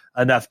get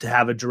enough to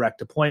have a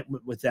direct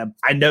appointment with them.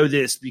 I know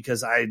this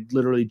because I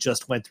literally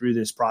just went through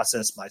this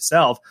process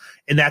myself,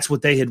 and that's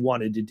what they had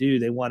wanted to do.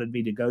 They wanted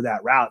me to go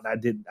that route,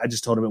 and I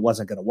just told them it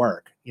wasn't going to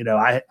work.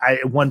 I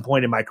at one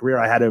point in my career,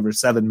 I had over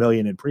 $7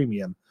 million in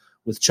premium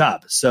with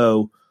Chubb.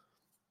 So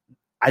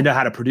I know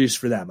how to produce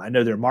for them. I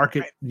know their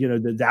market,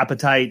 the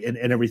appetite and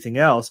everything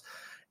else.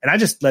 And I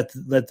just let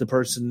the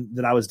person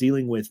that I was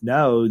dealing with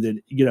know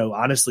that,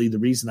 honestly, the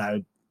reason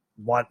I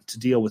want to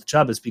deal with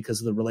Chubb is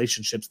because of the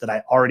relationships that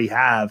I already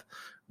have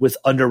with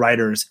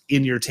underwriters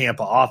in your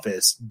Tampa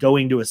office.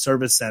 Going to a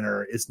service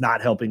center is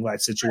not helping my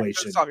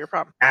situation solve your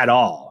problem at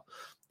all.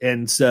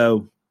 And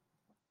so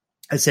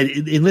I said,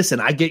 and listen,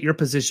 I get your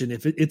position.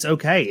 If it's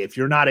okay, if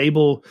you're not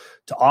able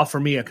to offer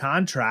me a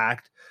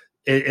contract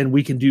and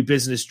we can do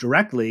business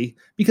directly,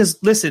 because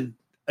listen,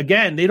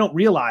 again, they don't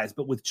realize,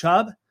 but with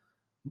Chubb,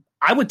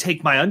 I would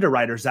take my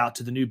underwriters out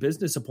to the new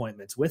business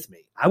appointments with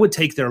me. I would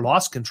take their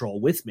loss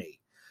control with me.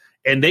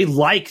 And they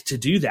like to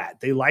do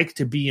that. They like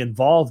to be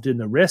involved in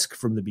the risk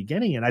from the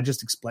beginning. And I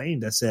just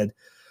explained, I said,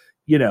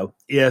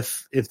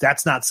 if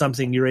that's not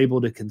something you're able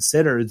to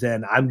consider,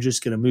 then I'm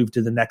just going to move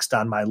to the next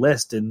on my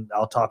list, and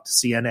I'll talk to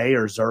CNA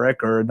or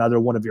Zurich or another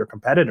one of your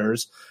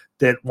competitors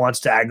that wants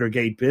to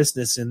aggregate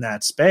business in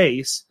that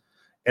space.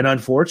 And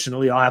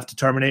unfortunately, I'll have to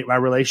terminate my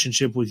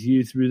relationship with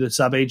you through the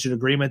sub-agent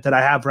agreement that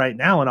I have right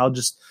now, and I'll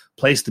just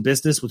place the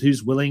business with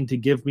who's willing to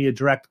give me a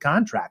direct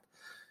contract.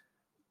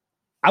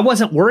 I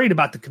wasn't worried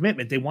about the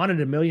commitment. They wanted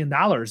 $1 million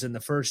in the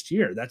first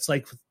year. That's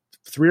like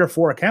 3 or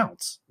 4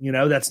 accounts.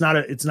 It's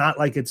not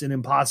like it's an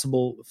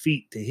impossible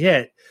feat to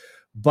hit.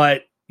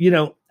 But,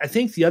 I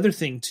think the other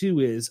thing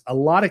too is a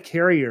lot of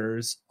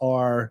carriers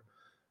are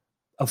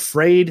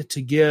afraid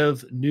to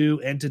give new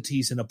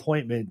entities an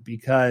appointment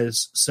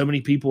because so many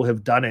people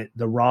have done it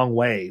the wrong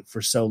way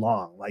for so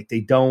long. Like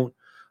they don't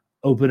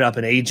open up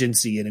an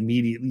agency and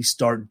immediately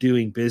start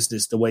doing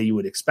business the way you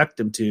would expect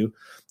them to.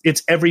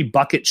 It's every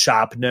bucket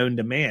shop known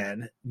to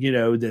man,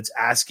 that's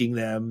asking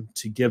them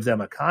to give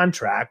them a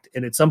contract.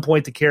 And at some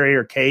point the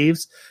carrier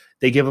caves,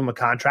 they give them a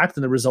contract,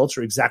 and the results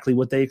are exactly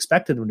what they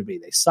expected them to be.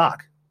 They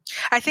suck.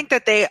 I think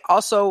that they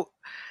also,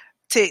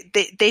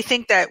 they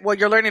think that, well,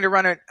 you're learning to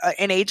run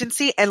an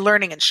agency and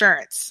learning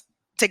insurance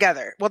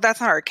together. Well,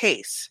 that's not our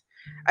case.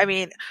 I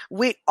mean,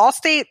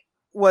 Allstate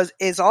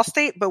is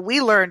Allstate, but we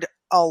learned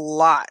a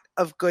lot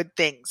of good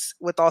things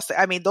with Allstate.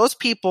 I mean, those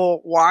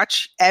people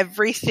watch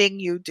everything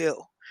you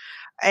do.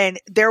 And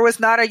there was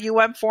not a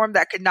UM form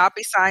that could not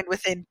be signed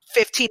within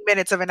 15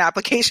 minutes of an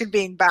application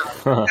being bound.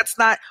 That's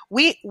not,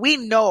 we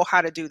know how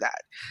to do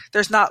that.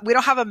 We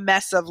don't have a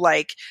mess of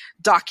like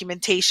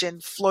documentation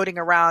floating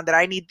around that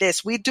I need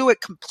this. We do it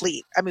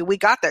complete. I mean, we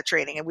got that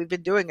training and we've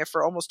been doing it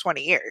for almost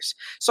 20 years.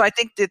 So I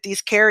think that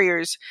these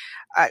carriers,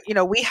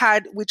 we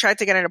tried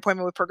to get an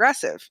appointment with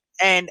Progressive,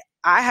 and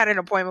I had an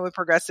appointment with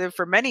Progressive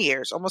for many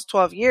years, almost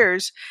 12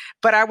 years,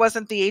 but I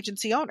wasn't the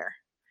agency owner.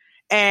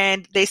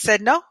 And they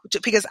said no,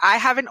 because I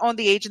haven't owned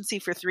the agency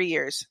for 3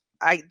 years.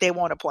 They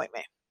won't appoint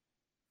me.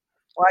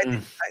 Well,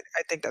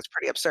 I think that's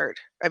pretty absurd.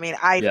 I mean,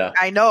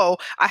 I know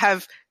I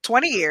have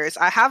 20 years.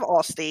 I have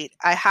Allstate.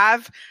 I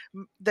have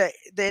the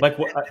like.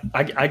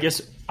 I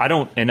guess I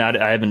don't, and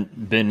I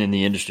haven't been in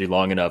the industry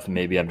long enough.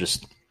 Maybe I'm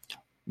just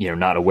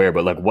not aware.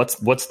 But like,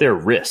 what's their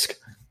risk?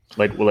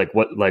 Like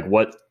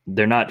what?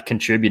 They're not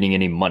contributing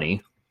any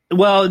money.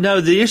 Well,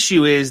 no. The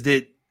issue is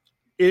that.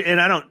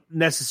 And I don't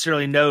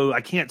necessarily know,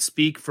 I can't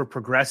speak for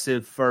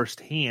Progressive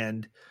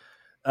firsthand,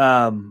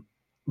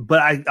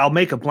 but I'll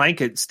make a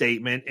blanket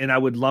statement, and I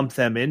would lump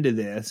them into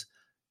this.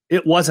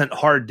 It wasn't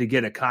hard to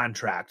get a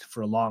contract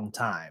for a long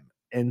time.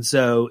 And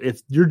so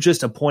if you're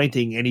just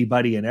appointing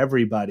anybody and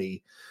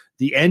everybody,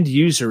 the end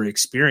user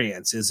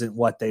experience isn't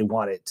what they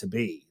want it to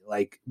be.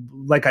 Like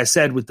I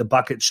said, with the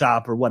bucket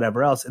shop or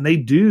whatever else, and they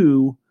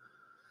do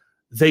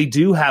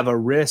have a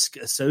risk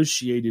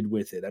associated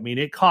with it. I mean,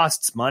 it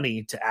costs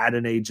money to add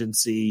an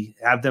agency,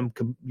 have them,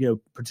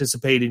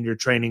 participate in your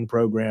training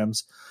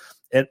programs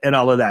and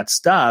all of that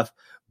stuff.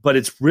 But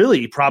it's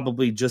really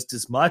probably just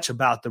as much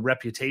about the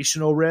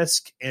reputational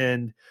risk.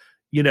 And,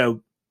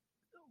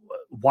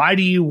 why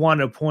do you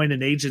want to appoint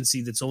an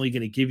agency that's only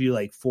going to give you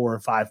like 4 or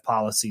 5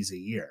 policies a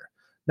year?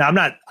 Now, I'm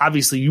not,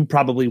 obviously you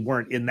probably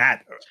weren't in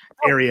that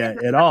area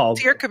at all.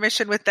 To your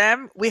commission with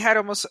them, we had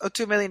almost a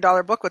 $2 million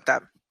book with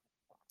them.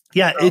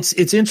 Yeah,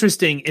 it's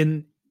interesting.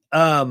 And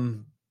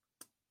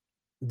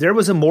there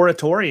was a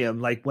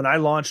moratorium, like when I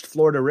launched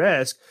Florida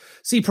Risk.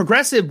 See,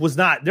 Progressive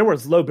there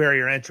was low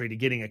barrier entry to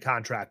getting a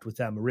contract with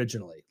them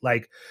originally.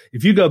 Like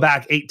if you go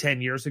back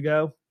 8-10 years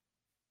ago,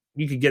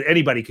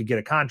 anybody could get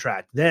a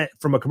contract then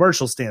from a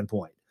commercial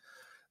standpoint,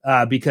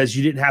 because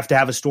you didn't have to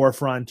have a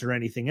storefront or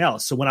anything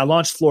else. So when I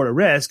launched Florida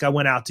Risk, I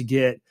went out to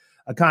get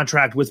a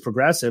contract with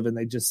Progressive, and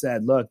they just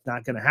said, look,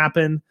 not going to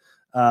happen.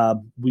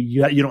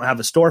 You don't have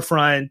a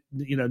storefront,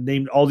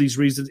 named all these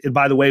reasons. And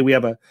by the way, we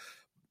have a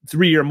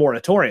 3-year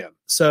moratorium.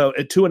 So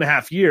at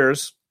 2.5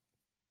 years,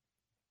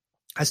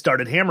 I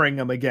started hammering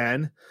them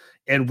again,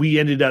 and we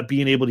ended up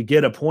being able to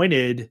get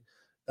appointed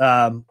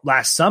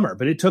last summer.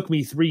 But it took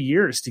me 3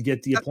 years to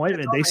get the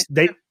appointment.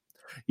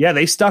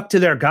 They stuck to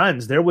their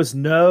guns. There was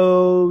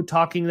no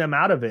talking them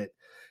out of it.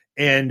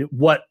 And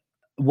what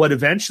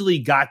eventually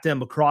got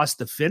them across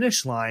the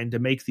finish line to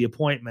make the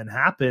appointment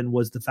happen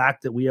was the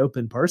fact that we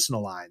opened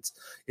personal lines.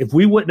 If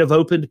we wouldn't have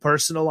opened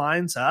personal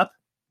lines up,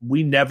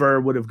 we never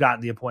would have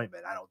gotten the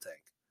appointment. I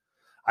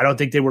don't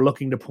think they were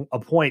looking to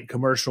appoint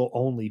commercial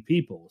only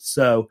people.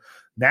 So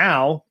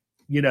now,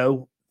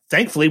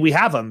 thankfully we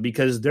have them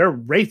because their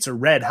rates are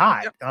red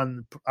hot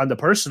on the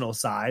personal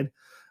side.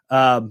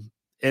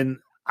 And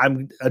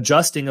I'm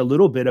adjusting a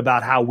little bit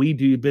about how we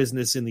do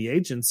business in the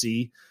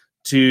agency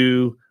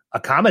to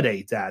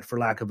accommodate that, for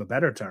lack of a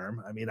better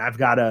term. I mean, I've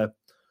got to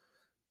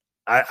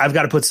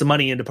put some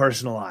money into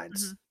personal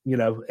lines,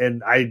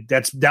 and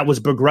that was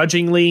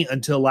begrudgingly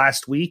until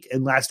last week.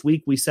 And last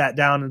week we sat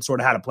down and sort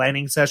of had a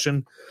planning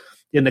session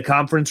in the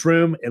conference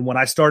room. And when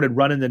I started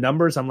running the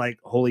numbers, I'm like,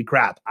 holy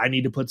crap, I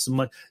need to put some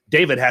money.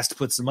 David has to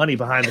put some money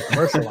behind the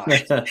commercial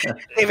lines.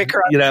 David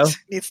Carruthers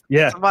needs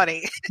some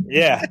money.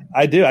 Yeah,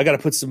 I do. I got to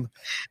put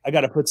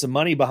some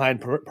money behind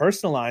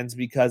personal lines,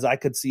 because I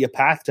could see a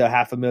path to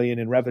 $500,000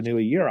 in revenue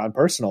a year on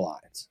personal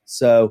lines.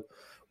 So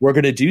we're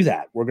going to do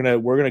that. We're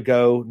going to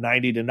go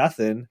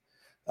 90-0.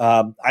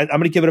 I'm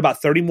going to give it about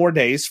 30 more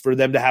days for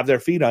them to have their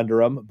feet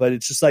under them. But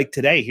it's just like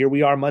today, here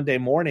we are Monday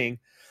morning.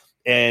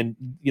 And,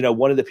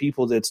 one of the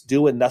people that's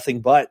doing nothing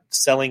but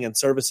selling and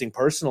servicing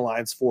personal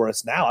lines for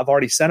us now, I've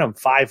already sent them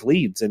 5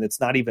 leads, and it's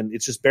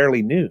just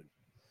barely noon.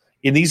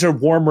 And these are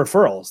warm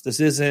referrals. This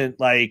isn't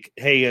like,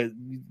 hey,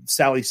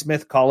 Sally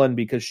Smith calling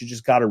because she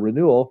just got a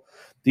renewal.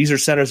 These are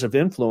centers of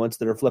influence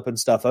that are flipping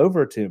stuff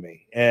over to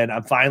me. And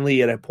I'm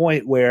finally at a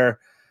point where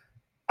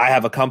I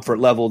have a comfort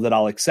level that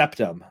I'll accept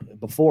them.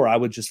 Before, I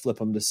would just flip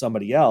them to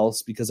somebody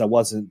else because I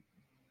wasn't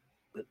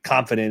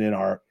confident in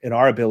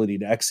our ability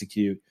to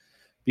execute,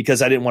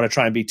 because I didn't want to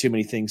try and be too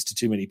many things to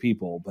too many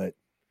people. But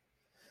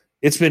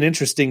it's been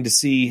interesting to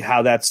see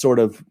how that sort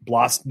of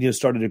blossomed,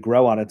 started to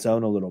grow on its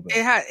own a little bit.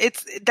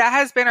 That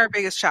has been our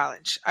biggest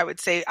challenge, I would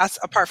say, us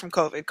apart from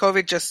COVID.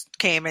 COVID just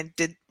came and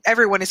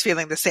everyone is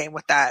feeling the same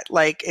with that.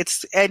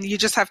 And you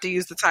just have to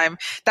use the time.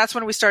 That's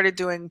when we started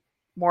doing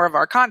more of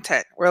our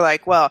content. We're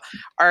like, well,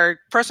 our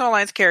personal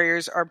lines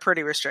carriers are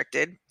pretty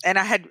restricted. And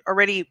I had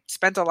already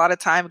spent a lot of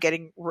time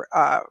getting,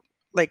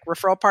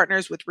 referral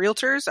partners with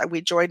realtors.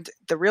 We joined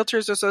the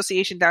Realtors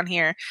Association down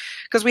here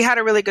because we had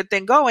a really good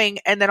thing going.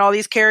 And then all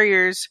these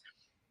carriers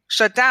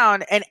shut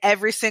down, and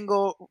every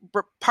single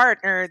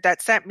partner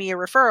that sent me a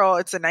referral,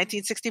 it's a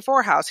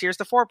 1964 house. Here's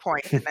the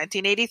 4-point.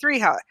 1983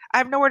 house. I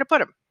have nowhere to put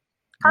them.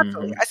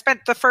 Constantly. I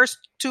spent the first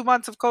 2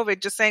 months of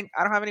COVID just saying,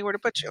 I don't have anywhere to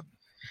put you.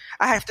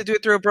 I have to do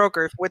it through a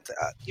broker with,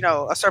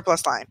 a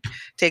surplus line.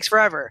 Takes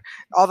forever.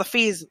 All the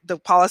fees, the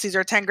policies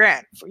are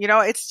 $10,000.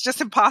 It's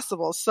just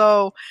impossible.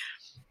 So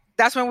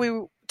that's when we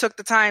took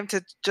the time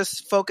to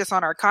just focus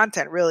on our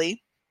content,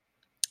 really.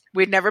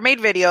 We'd never made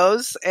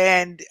videos,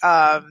 and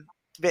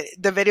the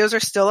videos are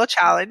still a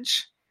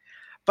challenge.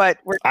 But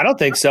I don't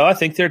think so. I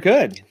think they're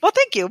good. Well,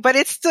 thank you. But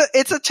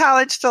it's a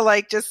challenge to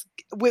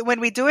when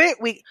we do it,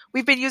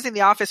 we've been using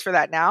the office for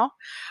that now.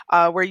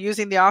 We're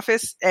using the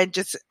office and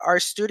just our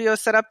studio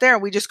set up there,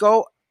 and we just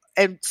go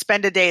and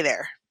spend a day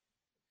there.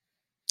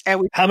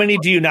 And how many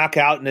do you knock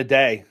out in a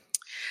day?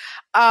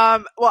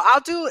 Well, I'll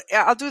do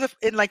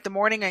in the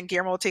morning, and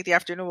Guillermo will take the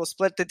afternoon. We'll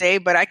split the day,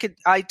 but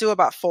I do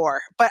about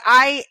 4. But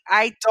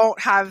I don't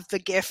have the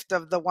gift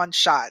of the one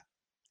shot.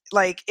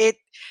 It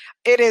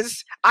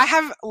is. I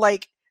have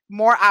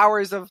more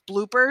hours of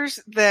bloopers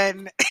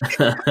than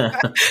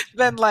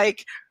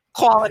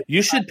quality.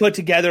 You should put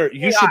together.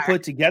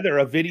 Put together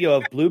a video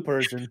of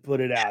bloopers and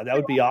put it out. That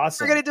would be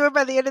awesome. We're gonna do it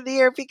by the end of the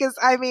year because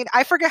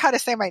I forget how to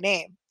say my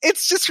name.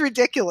 It's just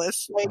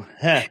ridiculous.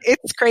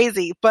 It's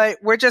crazy. But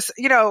we're just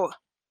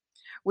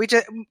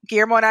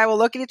Guillermo and I will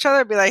look at each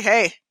other and be like,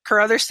 "Hey,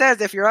 Carruthers says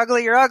if you're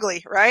ugly, you're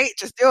ugly, right?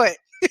 Just do it."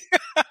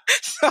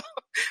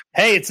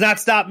 Hey, it's not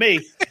stopped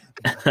me.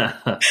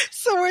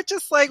 So we're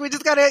just we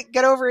just gotta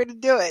get over it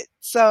and do it.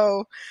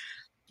 So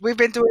we've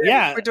been doing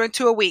we're doing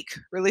 2 a week.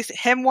 Releasing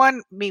him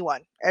one, me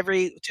one,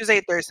 every Tuesday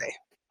and Thursday.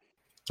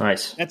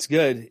 Nice. That's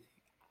good.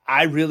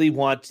 I really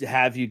want to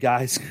have you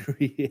guys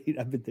create.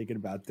 I've been thinking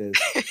about this.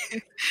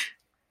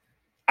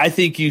 I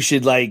think you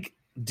should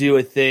do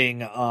a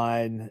thing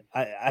on,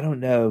 I don't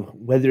know,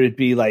 whether it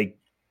be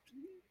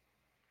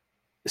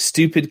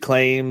stupid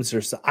claims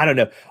or I don't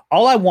know.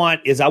 All I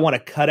want is I want to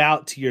cut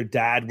out to your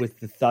dad with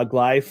the Thug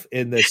Life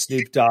in the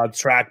Snoop Dogg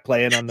track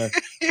playing on the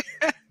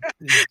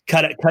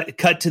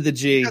cut to the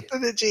G. Cut to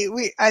the G.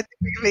 I think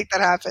we can make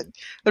that happen.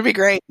 That'd be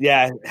great.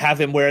 Yeah, have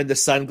him wearing the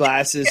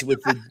sunglasses with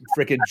the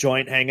freaking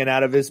joint hanging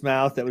out of his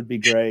mouth. That would be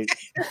great.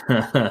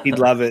 He'd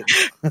love it.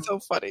 So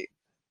funny.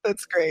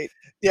 That's great.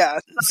 Yeah.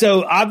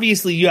 So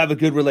obviously you have a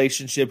good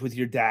relationship with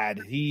your dad.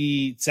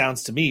 He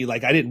sounds to me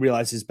like I didn't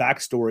realize his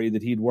backstory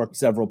that he'd worked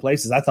several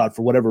places. I thought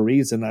for whatever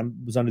reason, I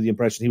was under the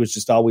impression he was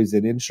just always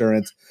in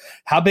insurance.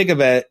 How big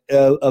of a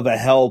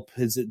help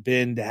has it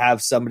been to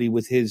have somebody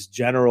with his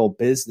general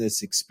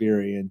business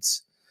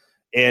experience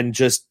and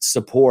just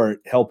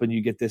support helping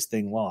you get this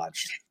thing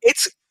launched?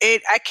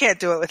 I can't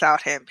do it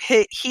without him.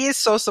 He is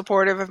so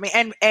supportive of me.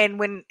 And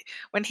when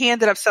he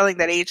ended up selling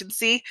that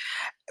agency,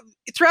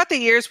 throughout the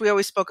years, we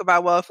always spoke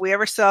about, well, if we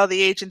ever sell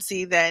the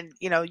agency, then,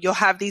 you'll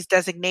have these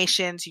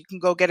designations. You can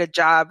go get a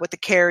job with the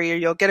carrier.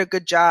 You'll get a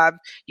good job.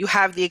 You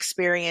have the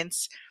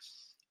experience.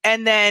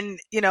 And then,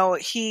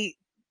 we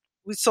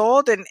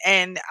sold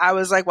and I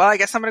was like, well, I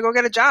guess I'm going to go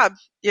get a job.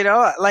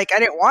 I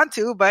didn't want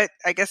to, but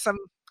I guess I'm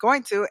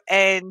going to.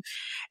 And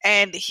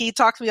he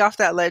talked me off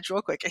that ledge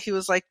real quick. He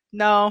was like,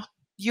 no,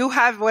 you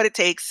have what it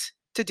takes.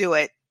 to do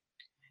it.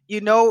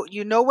 You know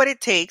what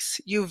it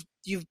takes. You've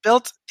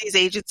built these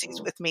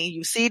agencies with me.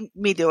 You've seen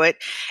me do it.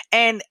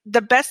 And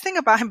the best thing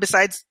about him,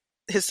 besides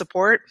his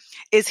support,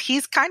 is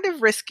he's kind of a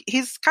risk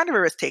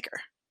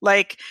taker.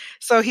 Like,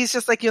 so he's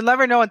just like, you'll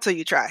never know until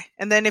you try.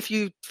 And then if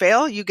you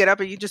fail, you get up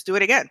and you just do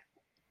it again.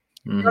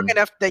 Young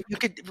enough that you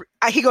could,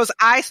 he goes,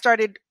 I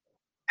started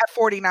at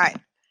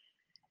 49.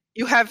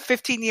 You have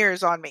 15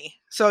 years on me.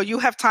 So you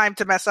have time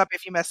to mess up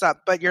if you mess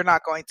up, but you're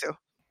not going to.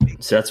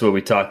 So that's what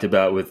we talked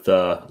about with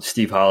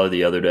Steve Holler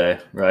the other day,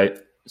 right?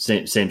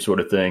 Same sort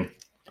of thing.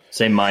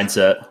 Same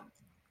mindset.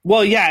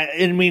 Well, yeah.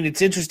 I mean,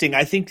 it's interesting.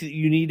 I think that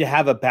you need to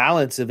have a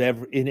balance of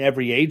in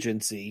every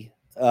agency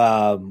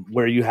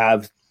where you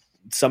have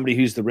somebody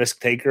who's the risk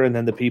taker and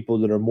then the people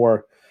that are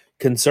more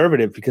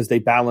conservative, because they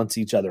balance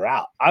each other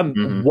out. I'm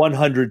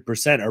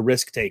 100% a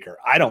risk taker.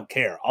 I don't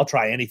care. I'll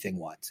try anything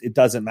once. It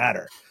doesn't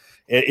matter.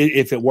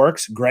 If it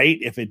works,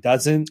 great. If it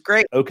doesn't,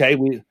 great. Okay,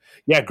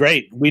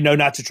 great. We know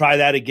not to try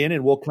that again,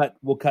 and we'll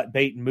cut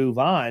bait and move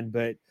on.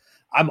 But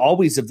I'm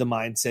always of the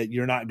mindset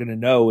you're not going to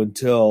know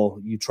until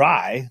you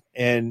try.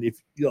 And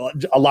if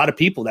a lot of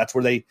people, that's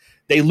where they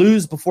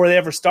lose before they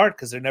ever start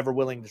because they're never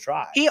willing to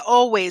try. He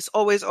always.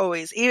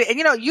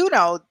 And you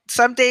know,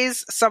 some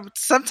days,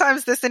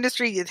 sometimes this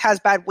industry, it has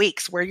bad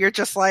weeks where you're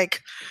just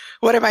like,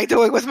 what am I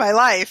doing with my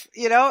life?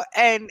 You know,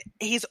 and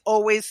he's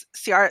always,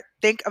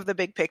 think of the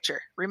big picture.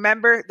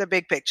 Remember the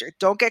big picture.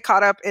 Don't get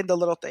caught up in the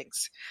little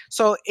things.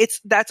 So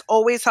that's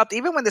always helped.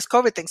 Even when this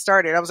COVID thing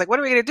started, I was like, what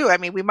are we going to do? I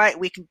mean,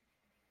 we can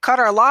cut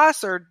our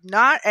loss or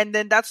not. And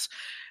then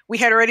we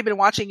had already been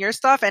watching your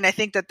stuff. And I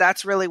think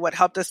that's really what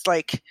helped us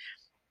like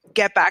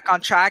get back on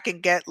track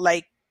and get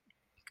like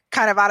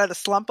kind of out of the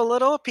slump a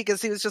little,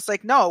 because he was just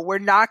like, no,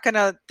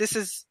 this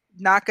is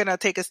not going to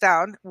take us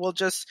down.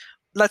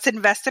 Let's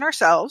invest in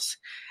ourselves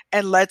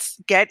and let's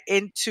get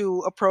into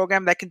a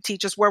program that can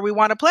teach us where we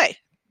want to play.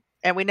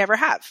 And we never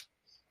have.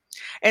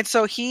 And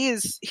so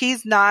he's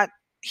the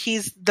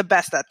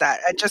best at that.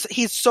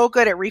 He's so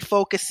good at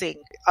refocusing,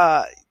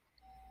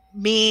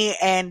 me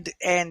and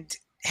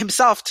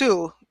himself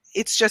too.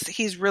 It's just,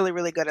 he's really,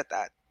 really good at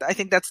that. I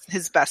think that's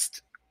his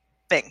best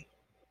thing.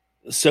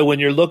 So when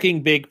you're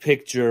looking big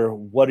picture,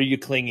 what are you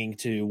clinging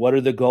to? What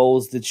are the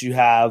goals that you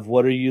have?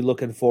 What are you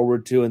looking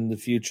forward to in the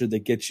future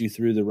that gets you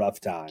through the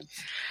rough times?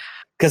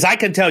 Because I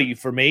can tell you,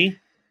 for me,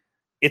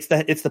 it's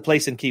the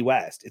place in Key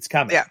West. It's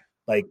coming. Yeah.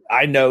 Like,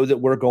 I know that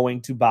we're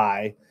going to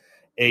buy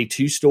a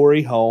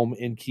 2-story home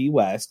in Key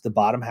West. The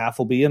bottom half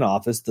will be an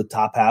office. The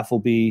top half will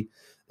be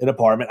an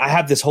apartment. I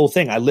have this whole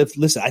thing. I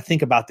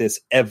think about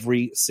this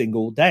every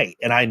single day,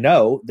 and I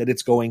know that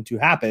it's going to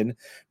happen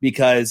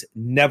because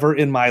never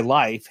in my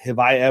life have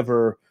I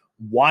ever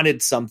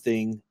wanted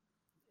something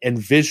and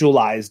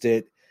visualized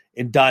it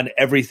and done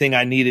everything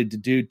I needed to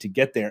do to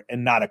get there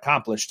and not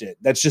accomplished it.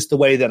 That's just the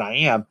way that I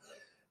am.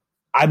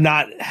 I'm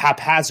not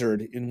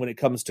haphazard when it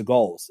comes to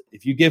goals.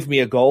 If you give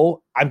me a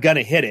goal, I'm going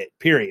to hit it,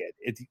 period.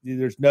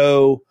 There's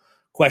no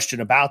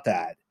question about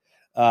that.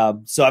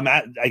 So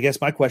I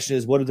guess my question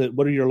is, what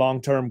are your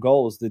long-term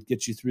goals that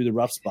get you through the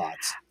rough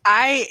spots?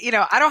 I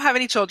don't have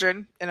any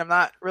children, and I'm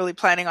not really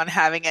planning on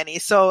having any.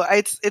 So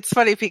it's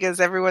funny because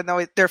everyone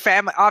knows their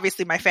family.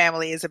 Obviously, my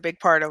family is a big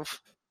part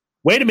of.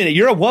 Wait a minute,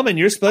 you're a woman.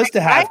 You're supposed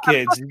to have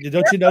kids.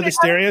 Don't you know the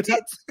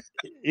stereotype?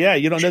 Yeah,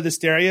 you don't know the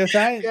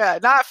stereotype? Yeah,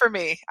 not for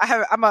me.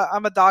 I'm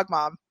a dog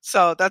mom,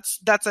 so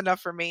that's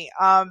enough for me.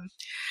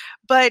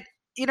 But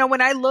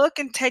when I look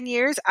in 10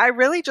 years, I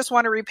really just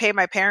want to repay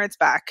my parents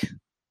back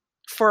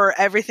for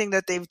everything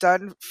that they've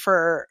done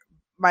for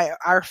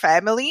our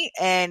family.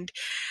 And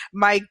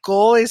my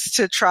goal is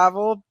to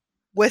travel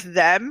with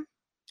them.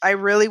 I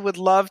really would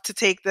love to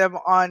take them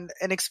on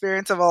an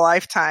experience of a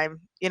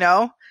lifetime,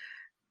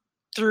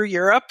 through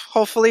Europe.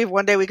 Hopefully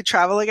one day we could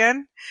travel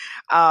again.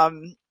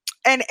 And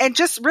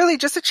just really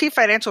just achieve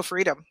financial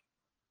freedom.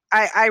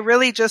 I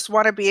really just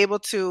want to be able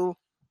to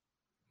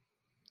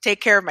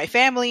take care of my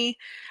family.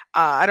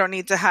 I don't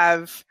need to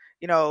have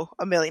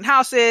a million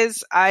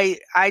houses. I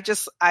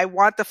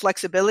want the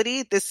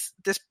flexibility. This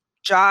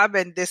job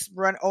and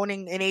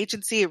owning an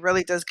agency, it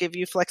really does give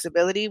you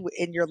flexibility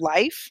in your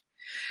life.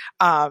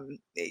 And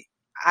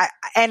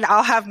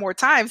I'll have more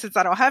time since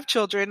I don't have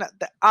children.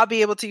 I'll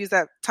be able to use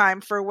that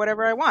time for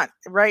whatever I want.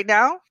 Right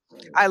now,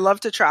 I love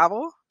to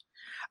travel.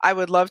 I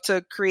would love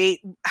to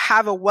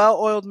have a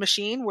well-oiled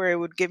machine where it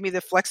would give me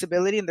the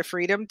flexibility and the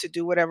freedom to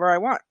do whatever I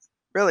want.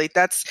 Really,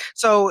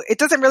 so it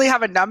doesn't really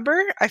have a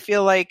number. I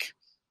feel like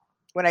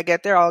when I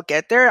get there, I'll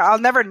get there. I'll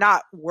never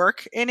not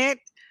work in it.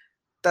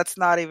 That's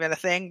not even a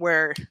thing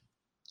where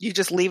you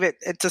just leave it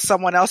to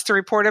someone else to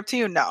report up to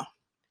you. No,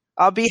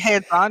 I'll be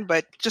hands-on,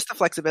 but just the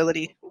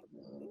flexibility.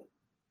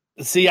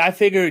 See, I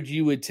figured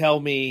you would tell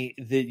me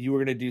that you were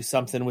going to do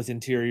something with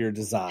interior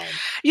design.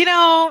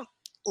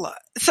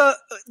 So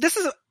this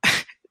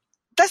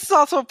is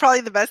also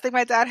probably the best thing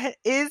my dad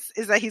is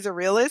that he's a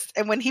realist.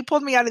 And when he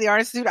pulled me out of the Art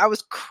Institute, I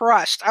was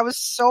crushed. I was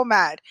so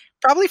mad.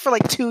 Probably for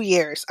like 2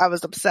 years, I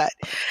was upset.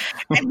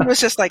 And he was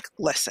just like,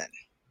 listen,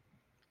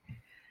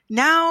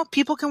 now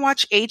people can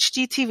watch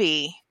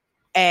HGTV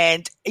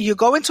and you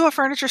go into a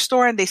furniture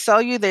store and they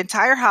sell you the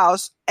entire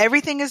house.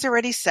 Everything is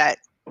already set.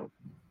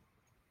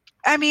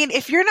 I mean,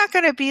 if you're not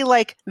going to be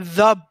like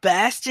the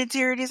best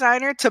interior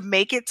designer to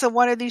make it to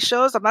one of these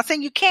shows, I'm not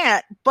saying you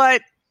can't,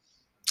 but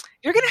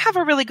you're going to have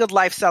a really good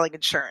life selling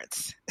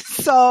insurance.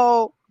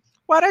 So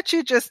why don't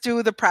you just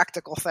do the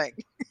practical thing?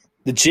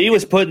 The G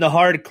was putting the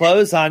hard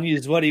clothes on you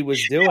is what he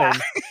was doing. Yeah.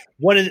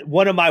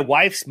 One of my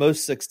wife's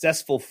most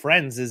successful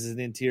friends is an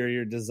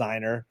interior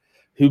designer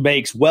who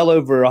makes well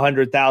over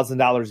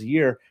 $100,000 a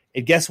year.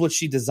 And guess what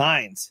she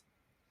designs?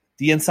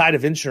 The inside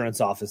of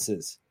insurance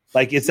offices.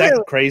 Like, is that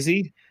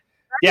crazy?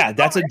 Yeah,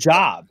 that's a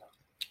job.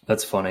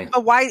 That's funny.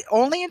 But why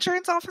only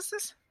insurance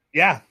offices?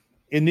 Yeah,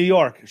 in New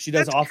York. She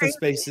does That's office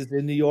crazy. spaces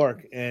in New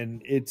York.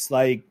 And it's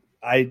like,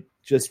 I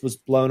just was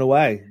blown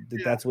away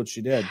that that's what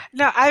she did.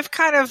 No, I've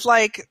kind of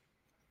like,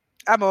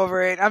 I'm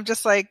over it. I'm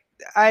just like,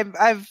 I'm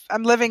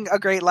living a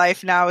great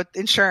life now with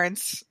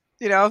insurance.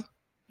 You know,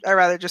 I'd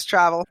rather just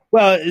travel.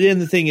 Well, and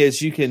the thing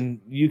is, you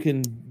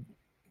can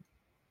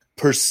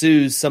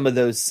pursue some of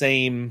those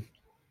same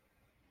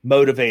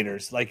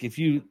motivators. Like if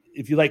you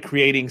like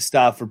creating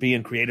stuff or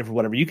being creative or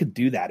whatever, you could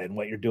do that in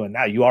what you're doing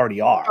now. You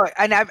already are.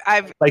 And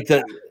I've like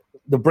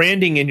the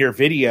branding in your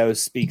videos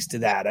speaks to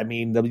that. I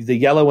mean, the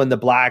yellow and the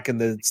black and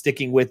the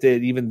sticking with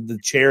it, even the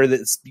chair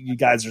that you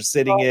guys are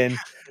sitting in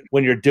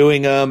when you're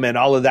doing them and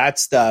all of that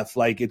stuff.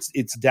 Like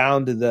it's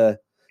down to the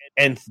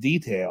nth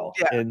detail.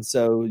 Yeah. And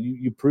so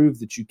you prove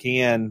that you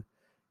can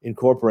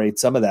incorporate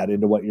some of that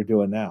into what you're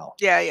doing now.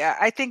 Yeah.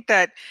 I think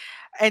that,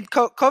 and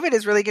COVID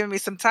has really given me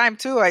some time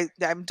too.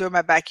 I'm doing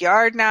my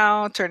backyard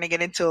now, turning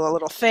it into a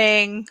little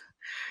thing,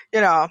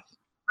 you know,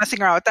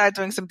 messing around with that,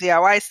 doing some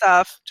DIY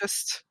stuff.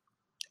 Just,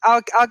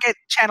 I'll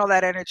channel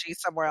that energy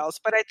somewhere else.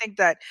 But I think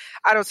that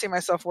I don't see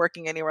myself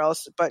working anywhere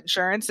else but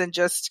insurance and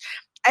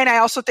I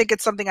also think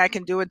it's something I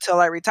can do until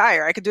I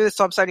retire. I could do this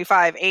till I'm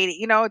 75, 80.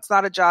 You know, it's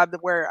not a job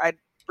where I'd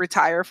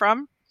retire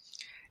from.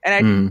 And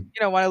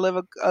I, want to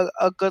live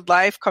a good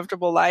life,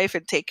 comfortable life,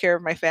 and take care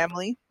of my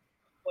family.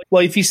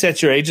 Well, if you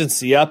set your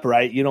agency up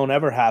right, you don't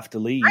ever have to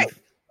leave,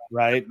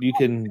 right? You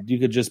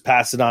could just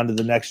pass it on to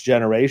the next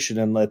generation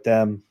and let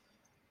them,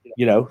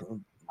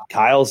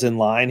 Kyle's in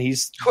line.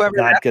 He's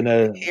not going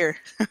to here.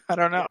 I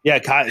don't know. Yeah.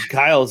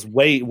 Kyle's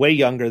way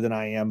younger than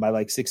I am by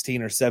like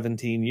 16 or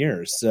 17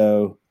 years.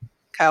 So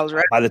Kyle's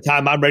right. By the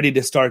time I'm ready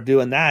to start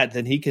doing that,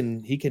 then he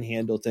can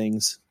handle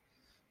things.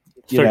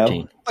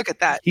 13. Look at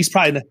that. He's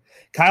probably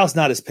Kyle's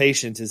not as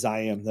patient as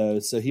I am though.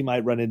 So he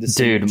might run into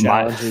some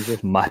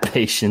challenges. My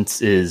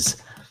patience is,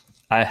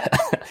 I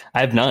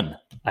have none.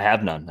 I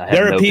have none.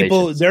 There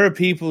are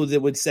people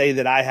that would say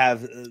that I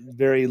have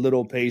very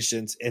little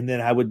patience, and then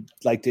I would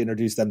like to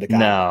introduce them to Kyle.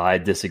 No, I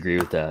disagree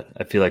with that.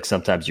 I feel like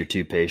sometimes you're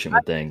too patient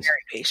with things.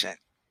 Very patient.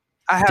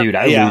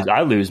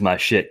 I lose my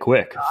shit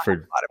quick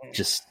for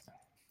just.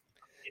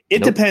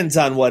 It depends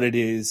on what it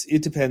is.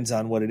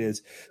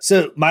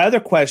 So my other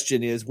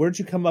question is, where'd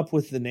you come up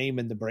with the name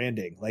and the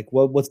branding? Like,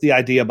 what's the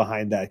idea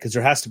behind that? Because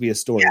there has to be a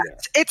story there.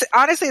 It's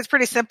honestly, it's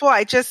pretty simple.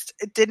 I just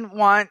didn't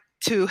want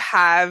to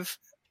have,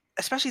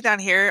 especially down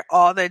here,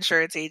 all the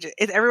insurance agents.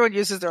 Everyone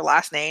uses their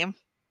last name,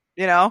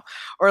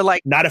 or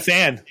like. Not a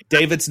fan.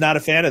 David's not a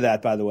fan of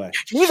that, by the way.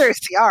 Neither is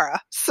Tiara.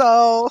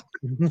 So,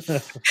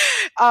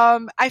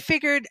 I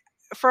figured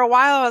for a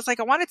while I was like,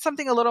 I wanted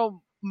something a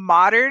little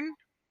modern.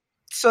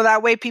 So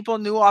that way people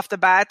knew off the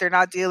bat they're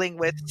not dealing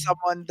with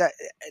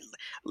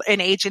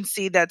an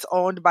agency that's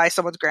owned by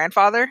someone's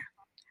grandfather,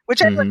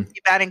 which I think is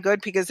bad and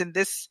good because in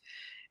this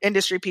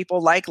industry,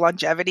 people like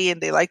longevity and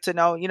they like to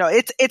know,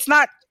 it's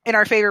not in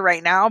our favor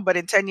right now, but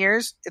in 10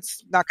 years,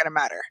 it's not going to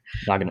matter.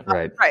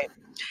 Right. Right.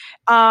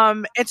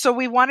 And so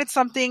we wanted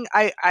something,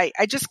 I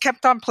just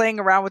kept on playing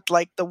around with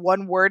like the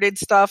one worded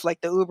stuff,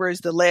 like the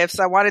Ubers, the Lyfts.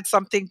 I wanted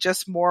something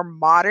just more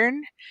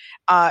modern,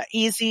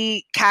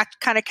 easy,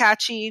 kind of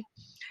catchy.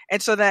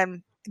 And so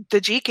then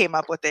the G came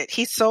up with it.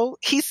 He's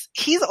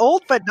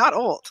old, but not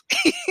old.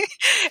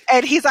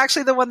 And he's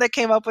actually the one that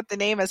came up with the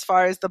name as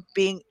far as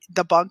being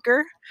the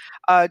bunker,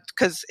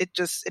 because it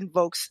just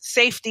invokes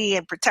safety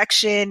and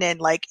protection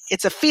and like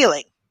it's a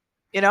feeling,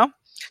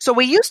 So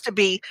we used to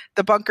be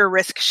the Bunker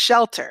Risk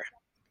Shelter,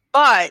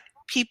 but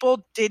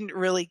people didn't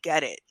really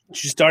get it.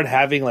 You start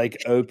having like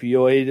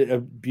opioid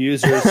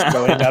abusers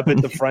going up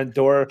at the front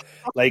door,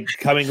 like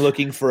coming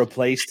looking for a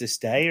place to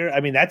stay. Or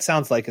I mean, that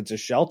sounds like it's a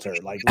shelter,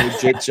 like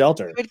legit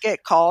shelter. We would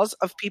get calls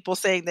of people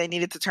saying they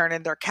needed to turn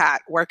in their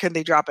cat. Where can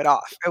they drop it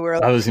off? And we're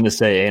like, I was going to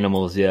say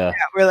animals. Yeah.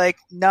 We're like,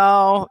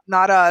 no,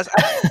 not us.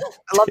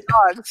 I love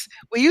dogs.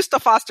 We used to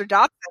foster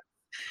Dotson,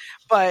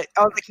 but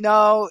I was like,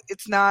 no,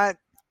 it's not.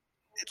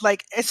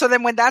 Like, so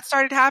then when that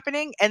started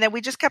happening, and then we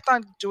just kept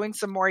on doing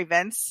some more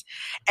events,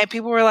 and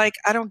people were like,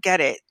 I don't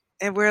get it.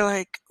 And we're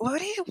like,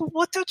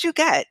 what don't you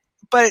get?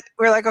 But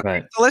we're like,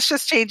 okay, so let's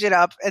just change it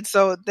up. And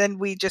so then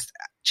we just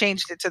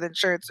changed it to the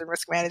insurance and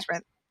risk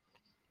management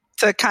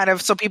to kind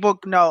of, so people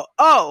know,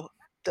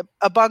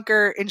 a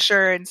bunker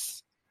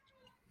insurance.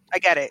 I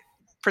get it.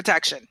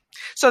 Protection.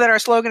 So that our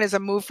slogan is a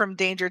move from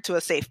danger to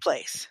a safe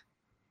place.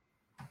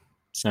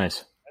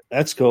 Nice.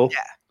 That's cool.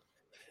 Yeah.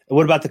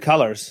 What about the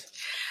colors?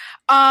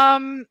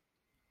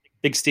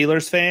 Big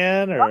Steelers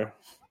fan, or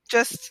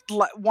just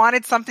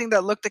wanted something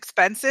that looked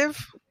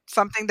expensive,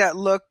 something that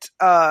looked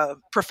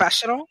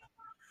professional.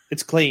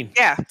 It's clean.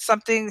 Yeah,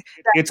 something.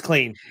 It's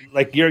clean.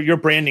 Like your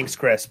branding's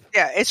crisp.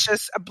 Yeah, it's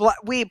just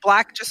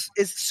black just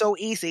is so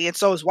easy, and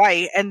so is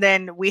white. And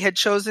then we had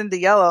chosen the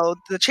yellow.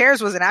 The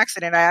chairs was an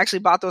accident. I actually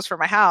bought those for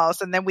my house,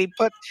 and then we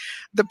put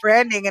the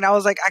branding. And I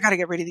was like, I got to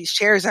get rid of these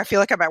chairs. I feel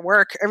like I'm at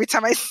work every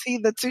time I see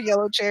the 2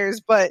 yellow chairs.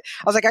 But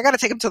I was like, I got to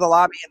take them to the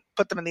lobby and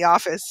put them in the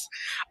office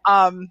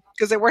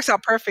because it works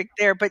out perfect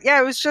there. But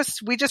yeah, it was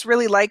just we just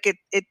really like it.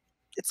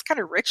 It's kind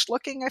of rich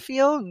looking. I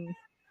feel and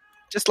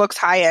just looks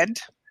high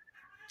end.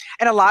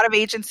 And a lot of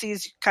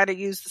agencies kind of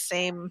use the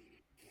same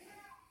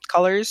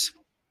colors.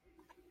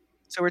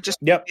 So we're just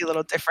a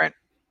little different,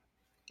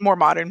 more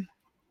modern.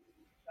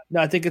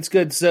 No, I think it's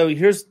good. So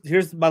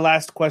here's my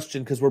last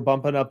question, because we're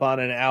bumping up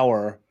on an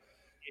hour.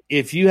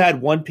 If you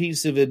had one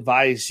piece of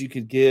advice you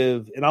could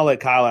give, and I'll let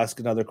Kyle ask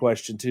another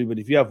question too, but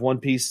if you have one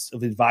piece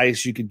of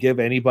advice you could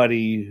give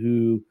anybody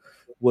who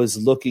was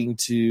looking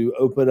to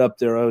open up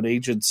their own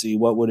agency,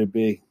 what would it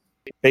be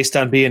based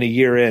on being a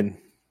year in?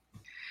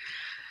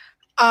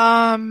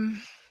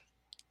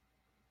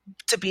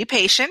 To be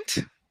patient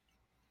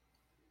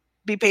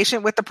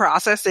with the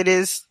process. It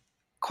is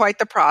quite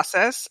the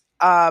process.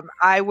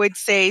 I would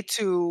say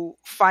to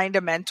find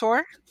a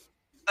mentor,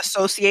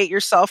 associate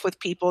yourself with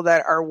people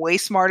that are way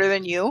smarter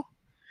than you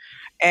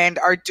and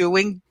are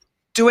doing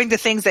the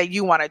things that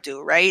you want to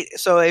do, right?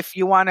 So if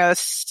you want to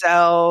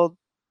sell,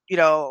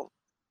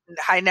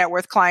 high net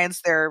worth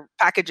clients their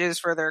packages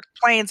for their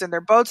planes and their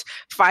boats,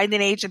 find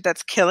an agent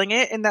that's killing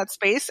it in that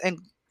space and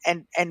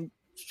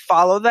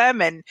follow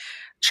them and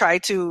try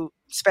to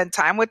spend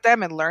time with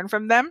them and learn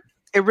from them.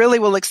 It really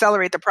will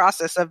accelerate the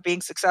process of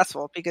being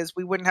successful because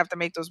we wouldn't have to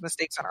make those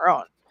mistakes on our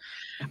own.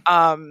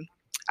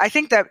 I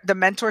think that the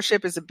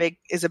mentorship is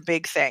a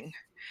big thing.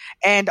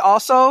 And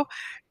also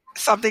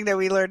something that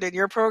we learned in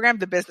your program,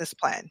 the business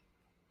plan.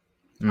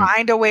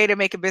 Find a way to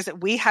make a business.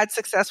 We had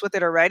success with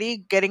it already,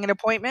 getting an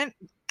appointment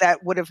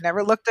that would have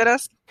never looked at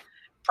us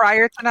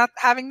prior to not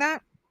having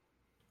that.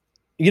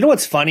 You know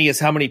what's funny is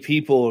how many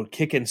people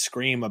kick and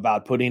scream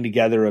about putting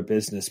together a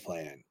business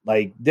plan.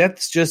 Like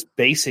that's just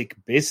basic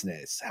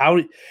business.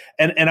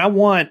 And I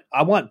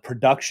want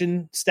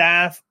production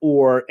staff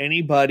or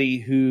anybody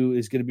who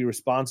is going to be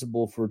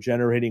responsible for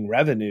generating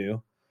revenue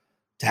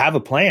to have a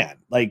plan.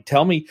 Like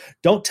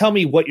don't tell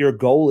me what your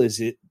goal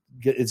is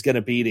going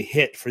to be to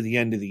hit for the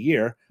end of the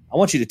year. I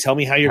want you to tell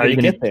me how you're going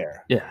to get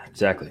there. Yeah,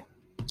 exactly.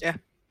 Yeah.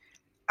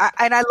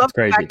 I love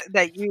the fact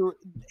that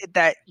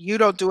you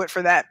don't do it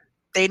for them.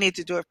 They need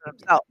to do it for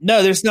themselves.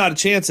 No, there's not a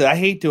chance. I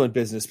hate doing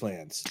business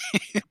plans.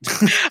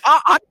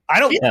 I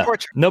don't. Yeah.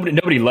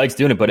 Nobody likes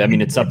doing it, but I mean,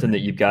 it's something that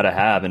you've got to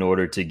have in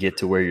order to get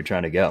to where you're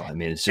trying to go. I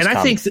mean, it's just. And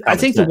I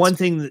think the one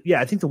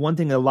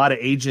thing a lot of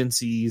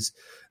agencies,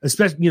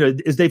 especially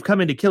as they've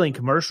come into Killing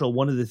Commercial,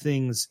 one of the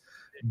things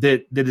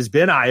that has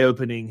been eye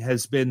opening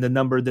has been the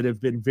number that have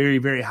been very,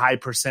 very high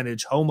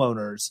percentage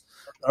homeowners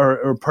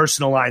or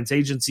personal lines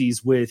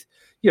agencies with.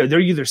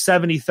 They're either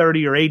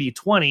 70-30 or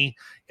 80-20,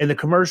 and the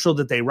commercial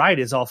that they write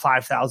is all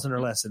 $5,000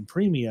 or less in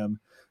premium.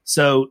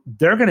 So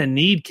they're going to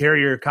need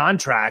carrier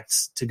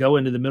contracts to go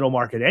into the middle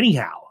market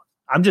anyhow.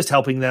 I'm just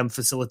helping them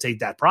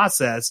facilitate that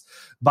process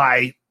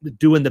by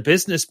doing the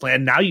business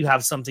plan. Now you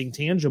have something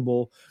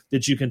tangible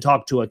that you can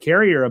talk to a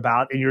carrier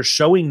about, and you're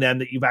showing them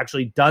that you've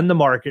actually done the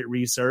market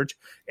research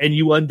and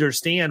you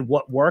understand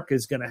what work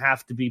is going to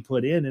have to be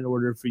put in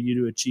order for you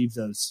to achieve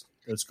those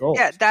goals.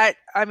 Yeah,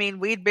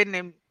 we'd been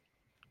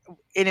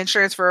in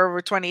insurance for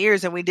over 20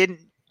 years and we didn't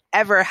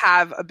ever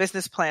have a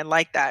business plan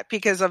like that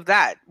because of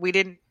that. We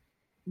didn't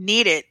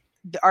need it.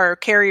 Our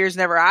carriers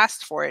never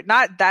asked for it.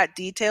 Not that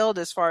detailed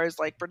as far as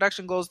like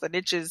production goals, the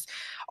niches,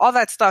 all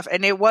that stuff.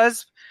 And it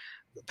was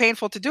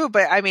painful to do,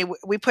 but I mean,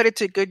 we put it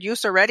to good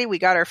use already. We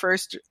got our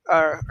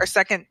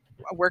second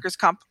workers'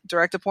 comp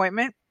direct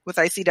appointment with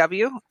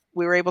ICW.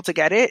 We were able to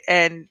get it,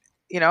 and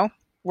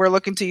we're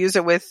looking to use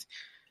it with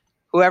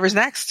whoever's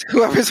next,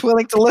 whoever's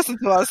willing to listen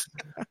to us.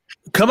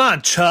 Come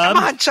on, Chubb.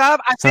 I'm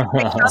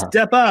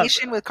Step up.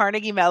 With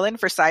Carnegie Mellon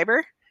for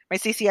cyber, my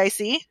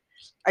CCIC.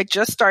 I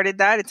just started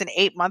that. It's an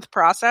 8-month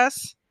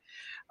process.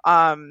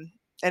 And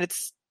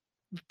it's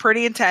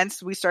pretty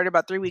intense. We started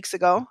about 3 weeks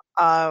ago.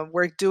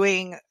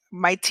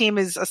 My team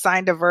is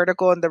assigned a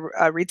vertical in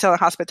the retail and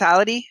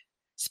hospitality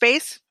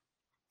space.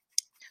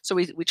 So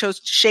we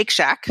chose Shake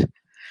Shack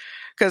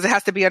because it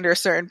has to be under a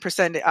certain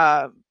percent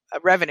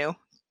revenue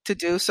to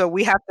do. So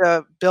we have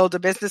to build a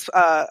business,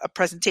 a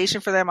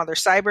presentation for them on their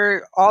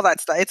cyber, all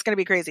that stuff. It's going to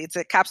be crazy. It's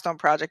a capstone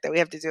project that we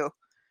have to do.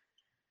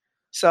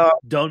 So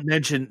don't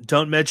mention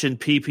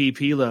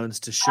PPP loans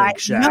to Shake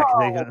Shack.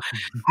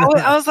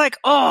 I was like,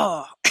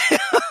 oh,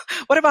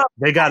 what about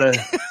they got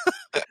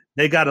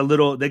a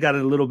little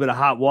bit of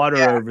hot water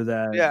over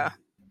that. Yeah,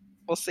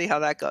 we'll see how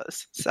that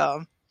goes.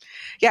 So,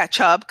 yeah,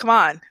 Chubb, come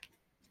on.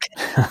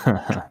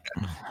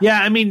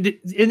 Yeah, I mean,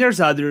 and there's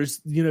others.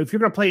 If you're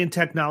going to play in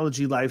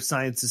technology, life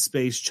sciences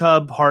space,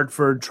 Chubb,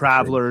 Hartford,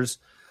 Travelers.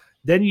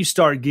 then you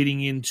start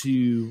getting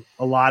into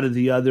a lot of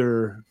the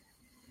other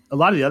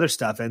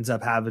stuff ends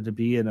up having to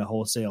be in a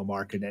wholesale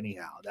market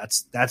anyhow.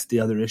 That's the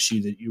other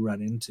issue that you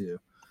run into.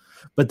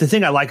 But the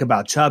thing I like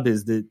about Chubb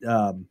is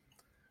that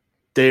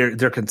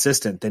they're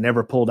consistent. They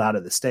never pulled out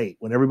of the state.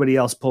 When everybody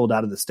else pulled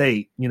out of the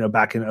state,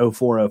 back in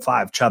 2004,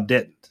 2005, Chubb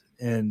didn't.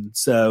 And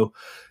so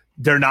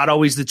they're not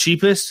always the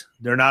cheapest.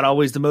 They're not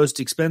always the most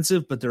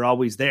expensive, but they're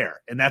always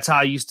there. And that's how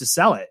I used to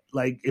sell it.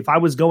 Like if I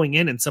was going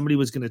in and somebody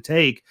was going to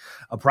take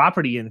a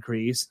property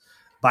increase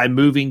by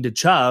moving to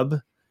Chubb,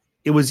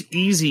 it was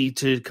easy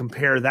to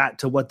compare that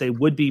to what they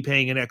would be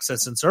paying in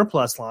excess and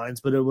surplus lines,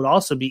 but it would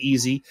also be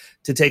easy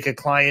to take a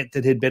client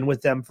that had been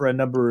with them for a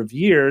number of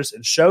years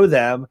and show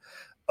them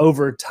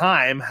over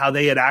time how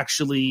they had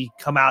actually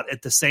come out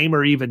at the same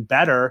or even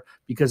better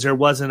because there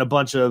wasn't a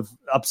bunch of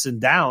ups and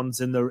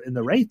downs in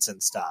the rates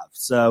and stuff.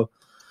 So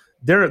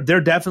they're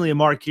definitely a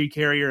marquee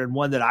carrier and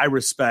one that I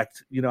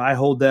respect. I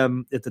hold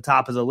them at the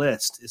top of the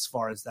list as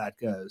far as that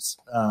goes.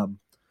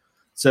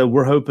 So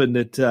we're hoping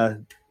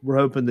that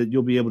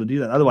you'll be able to do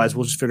that. Otherwise,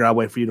 we'll just figure out a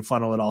way for you to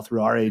funnel it all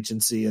through our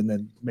agency and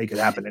then make it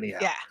happen anyhow.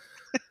 Yeah.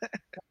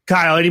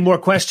 Kyle, any more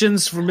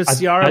questions for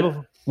Ms.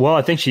 Ciara? Well,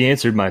 I think she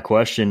answered my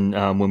question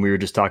when we were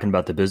just talking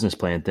about the business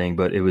plan thing,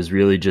 but it was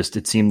really just,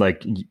 it seemed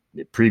like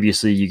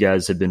previously you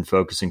guys had been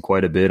focusing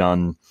quite a bit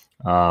on,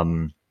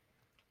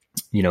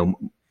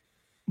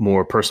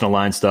 more personal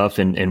line stuff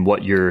and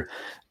what your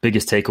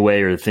biggest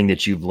takeaway or the thing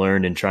that you've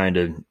learned in trying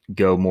to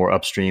go more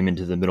upstream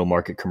into the middle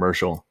market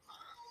commercial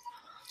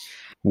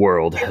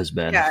world has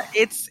been. Yeah,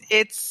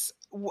 it's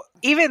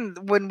even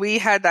when we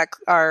had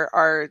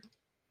our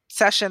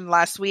session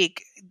last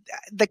week,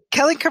 the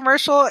Kelly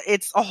commercial,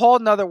 it's a whole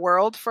nother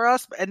world for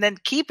us. And then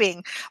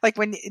keeping, like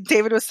when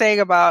David was saying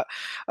about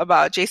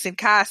Jason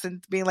Cass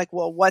and being like,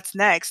 well, what's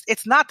next?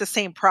 It's not the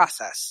same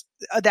process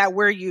that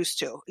we're used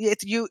to.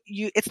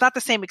 It's not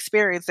the same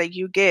experience that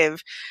you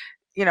give,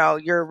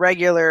 your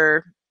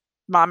regular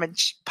mom and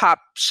pop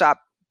shop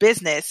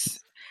business.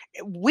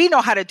 We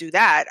know how to do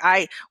that.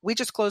 We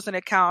just closed an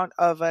account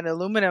of an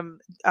aluminum,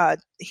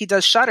 he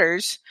does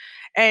shutters,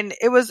 and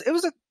it was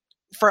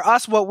for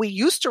us, what we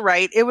used to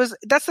write,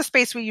 that's the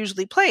space we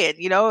usually play in.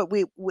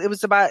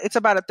 It's about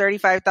a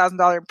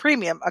 $35,000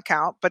 premium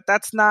account, but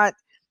that's not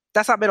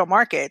middle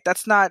market.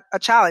 That's not a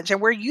challenge.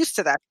 And we're used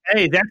to that.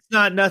 Hey, that's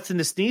not nothing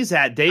to sneeze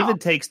at. David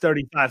takes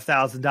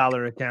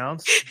 $35,000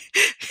 accounts.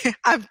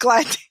 I'm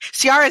glad.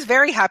 Ciara is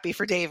very happy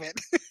for David.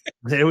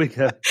 There we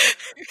go.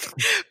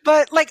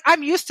 But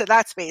I'm used to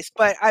that space.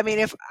 But I mean,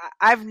 if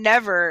I've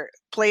never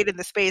played in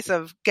the space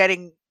of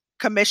getting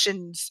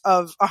commissions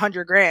of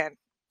 $100,000,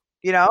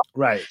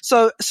 right.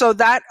 So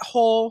that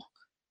whole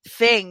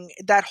thing,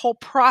 that whole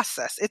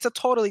process, it's a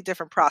totally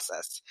different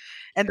process.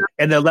 And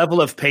the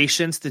level of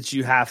patience that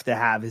you have to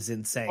have is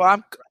insane.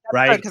 Well,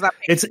 right?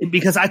 It's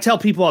because I tell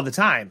people all the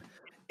time,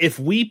 if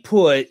we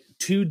put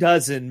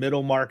 24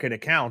 middle market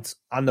accounts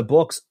on the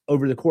books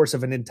over the course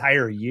of an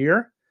entire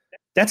year,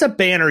 that's a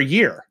banner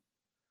year.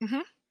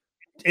 Mm-hmm.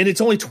 And it's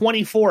only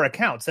 24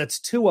 accounts. That's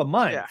 2 a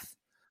month. Yeah.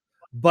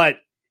 But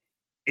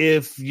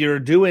if you're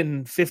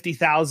doing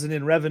 50,000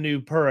 in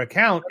revenue per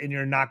account and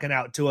you're knocking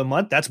out 2 a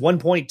month, that's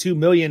 1.2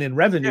 million in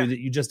revenue that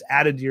you just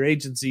added to your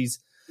agencies.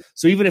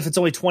 So even if it's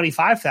only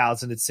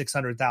 25,000, it's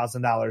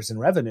 $600,000 in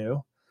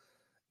revenue,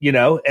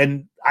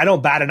 and I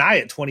don't bat an eye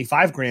at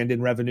 25 grand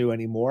in revenue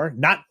anymore.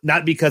 Not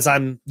because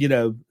I'm,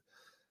 not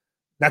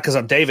because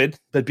I'm David,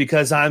 but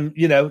because I'm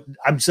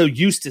so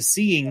used to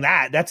seeing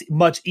that. That's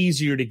much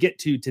easier to get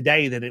to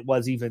today than it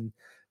was even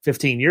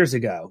 15 years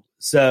ago.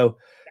 So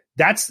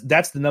that's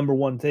the number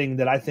one thing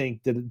that I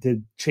think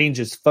that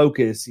changes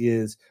focus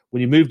is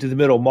when you move to the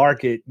middle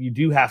market, you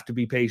do have to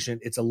be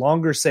patient. It's a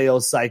longer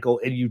sales cycle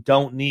and you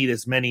don't need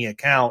as many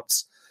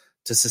accounts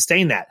to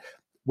sustain that.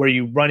 Where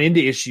you run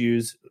into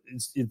issues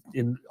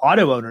in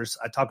auto owners,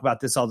 I talk about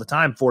this all the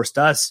time, forced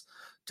us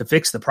to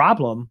fix the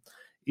problem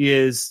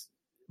is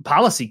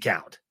policy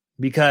count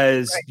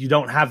because you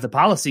don't have the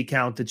policy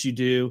count that you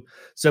do.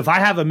 So if I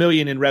have $1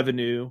 million in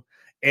revenue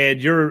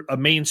and you're a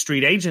Main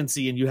Street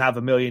agency and you have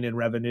 $1 million in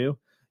revenue,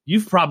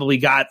 you've probably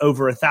got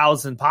over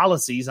 1,000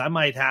 policies. I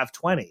might have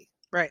 20.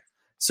 Right.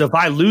 So if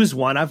I lose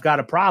one, I've got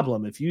a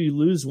problem. If you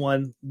lose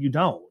one, you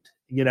don't,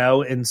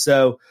 and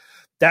so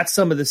that's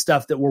some of the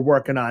stuff that we're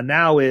working on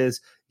now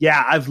is,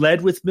 I've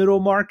led with middle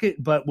market,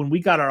 but when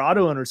we got our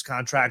auto owners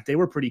contract, they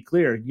were pretty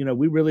clear.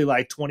 We really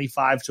like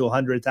 $25,000 to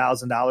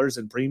 $100,000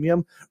 in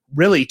premium,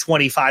 really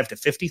 $25,000 to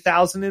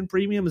 $50,000 in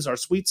premium is our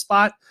sweet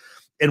spot.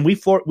 And we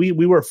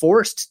were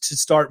forced to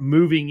start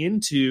moving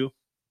into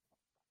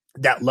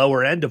that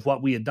lower end of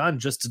what we had done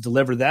just to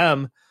deliver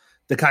them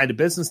the kind of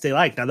business they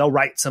like. Now they'll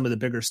write some of the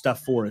bigger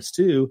stuff for us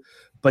too,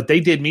 but they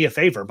did me a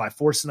favor by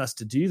forcing us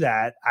to do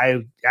that.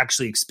 I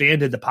actually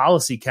expanded the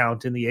policy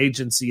count in the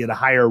agency at a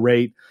higher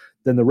rate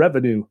than the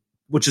revenue,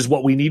 which is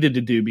what we needed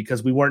to do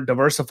because we weren't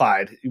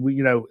diversified.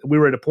 We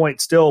were at a point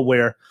still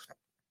where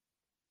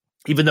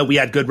even though we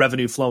had good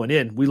revenue flowing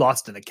in, we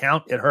lost an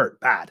account. It hurt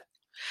bad.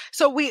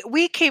 So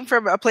we came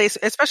from a place,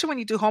 especially when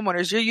you do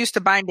homeowners, you're used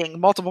to binding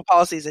multiple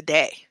policies a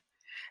day.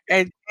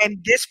 And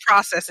this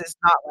process is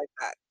not like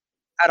that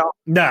at all.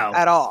 No.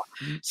 At all.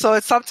 So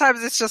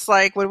sometimes it's just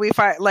like when we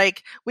find,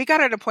 like, we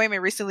got an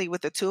appointment recently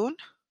with Attune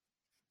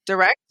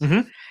Direct,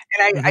 and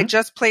I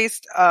just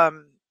placed,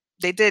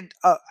 they did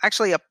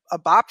actually a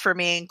BOP for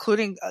me,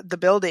 including the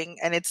building,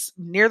 and it's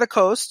near the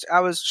coast. I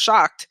was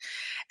shocked.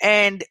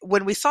 And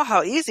when we saw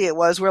how easy it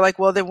was, we're like,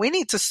 well, then we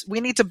need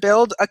to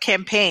build a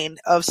campaign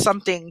of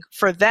something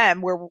for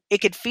them where it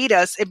could feed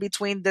us in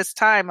between this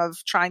time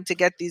of trying to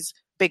get these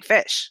big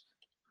fish.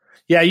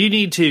 Yeah,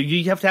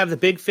 you have to have the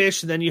big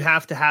fish, and then you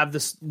have to have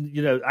this,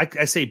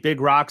 I say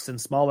big rocks and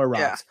smaller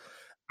rocks.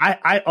 Yeah.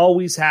 I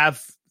always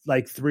have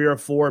like 3 or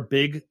 4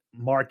 big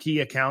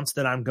marquee accounts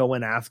that I'm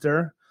going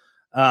after.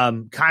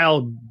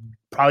 Kyle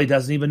probably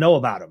doesn't even know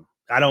about them.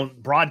 I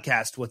don't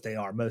broadcast what they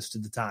are most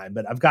of the time,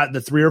 but I've got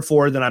the 3 or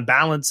 4 that I'm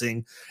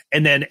balancing,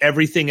 and then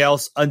everything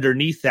else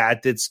underneath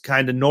that's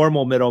kind of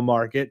normal middle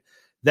market.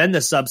 Then the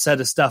subset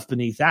of stuff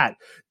beneath that.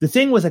 The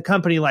thing with a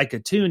company like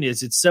Attune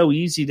is it's so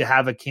easy to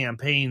have a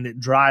campaign that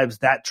drives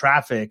that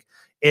traffic,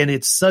 and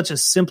it's such a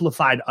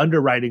simplified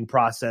underwriting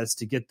process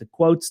to get the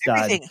quotes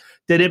done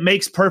that it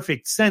makes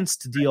perfect sense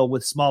to deal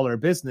with smaller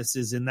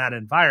businesses in that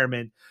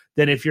environment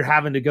than if you're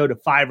having to go to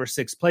 5 or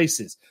 6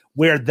 places.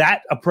 Where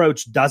that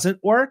approach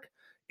doesn't work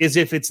is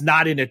if it's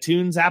not in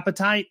Attune's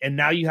appetite, and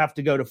now you have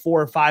to go to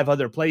 4 or 5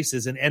 other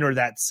places and enter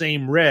that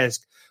same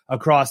risk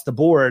across the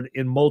board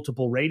in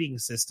multiple rating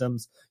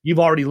systems. You've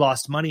already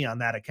lost money on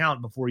that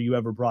account before you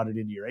ever brought it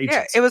into your agency.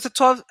 Yeah, it was a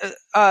 12.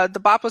 The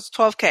BOP was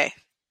 $12K,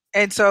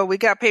 and so we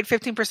got paid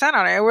 15%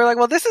 on it. And we're like,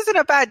 well, this isn't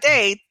a bad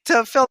day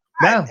to fill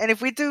that. And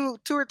if we do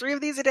 2 or 3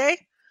 of these a day,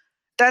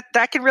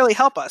 that can really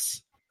help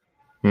us.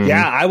 Mm-hmm.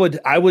 Yeah,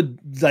 I would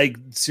like,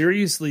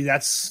 seriously,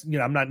 that's,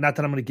 I'm not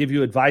that I'm going to give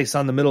you advice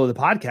on the middle of the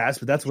podcast,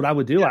 but that's what I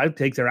would do. I'd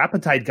take their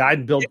appetite guide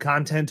and build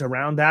content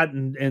around that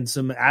and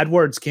some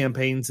AdWords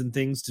campaigns and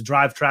things to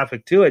drive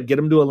traffic to it. Get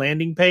them to a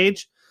landing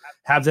page,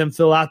 have them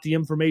fill out the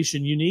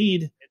information you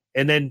need,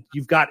 and then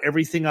you've got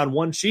everything on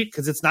one sheet,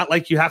 because it's not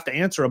like you have to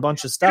answer a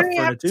bunch of stuff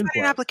for an Attune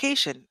an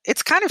application.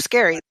 It's kind of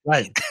scary.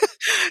 Right.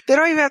 They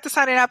don't even have to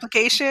sign an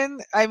application.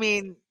 I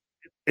mean,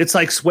 it's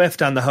like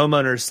Swift on the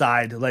homeowners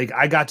side. Like,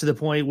 I got to the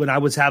point when I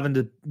was having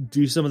to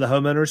do some of the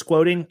homeowners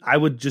quoting, I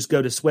would just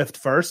go to Swift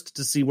first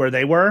to see where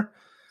they were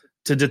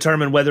to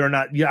determine whether or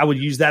not I would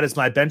use that as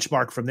my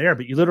benchmark from there.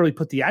 But you literally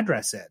put the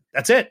address in.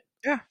 That's it.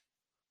 Yeah.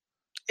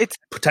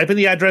 Type in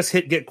the address,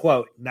 hit get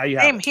quote. Now you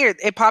have same here.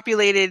 It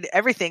populated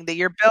everything, that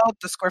your bill,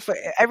 the square foot,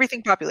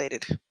 everything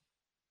populated.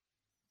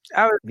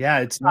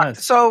 It's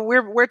nuts. So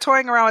we're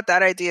toying around with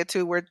that idea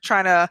too. We're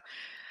trying to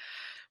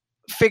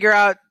figure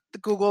out the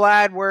Google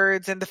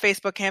AdWords and the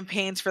Facebook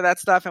campaigns for that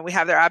stuff, and we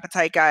have their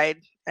appetite guide,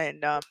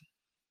 and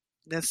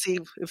then see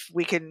if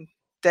we can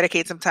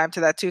dedicate some time to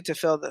that too, to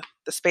fill the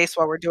space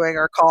while we're doing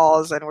our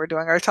calls and we're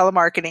doing our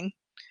telemarketing,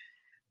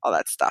 all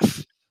that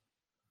stuff.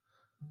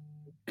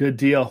 Good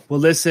deal. Well,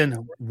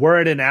 listen, we're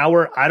at an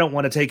hour. I don't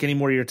want to take any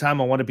more of your time.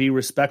 I want to be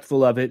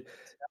respectful of it.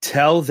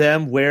 Tell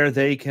them where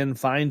they can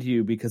find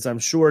you, because I'm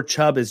sure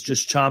Chubb is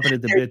just chomping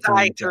at the bit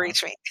to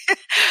reach me.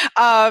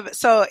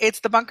 So it's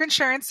the Bunker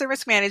Insurance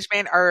Service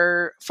Management.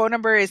 Our phone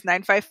number is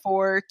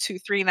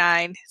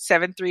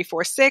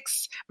 954-239-7346.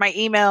 My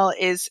email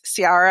is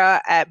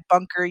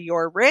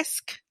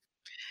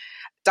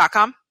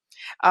ciara@bunkeryourrisk.com.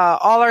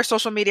 All our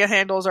social media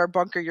handles are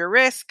Bunker Your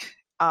Risk.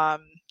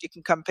 You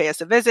can come pay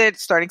us a visit.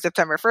 Starting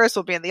September 1st,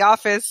 we'll be in the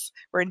office.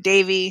 We're in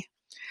Davie.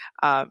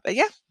 But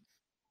yeah,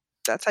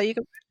 that's how you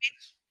can find me.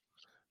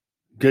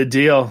 Good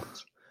deal.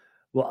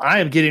 Well, I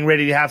am getting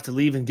ready to have to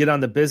leave and get on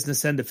the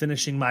business end of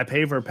finishing my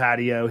paver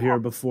patio here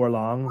before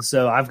long.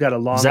 So I've got a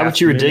long. Is that what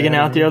you were digging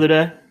out the other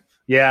day?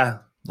 Yeah.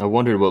 I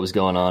wondered what was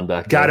going on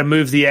back there. Got to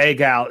move the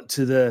egg out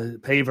to the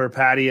paver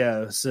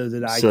patio so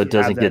that it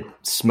doesn't get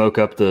smoke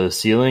up the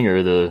ceiling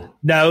or the.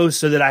 No,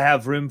 so that I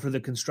have room for the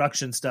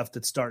construction stuff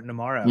that's starting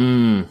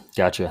tomorrow.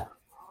 Gotcha.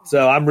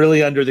 So I'm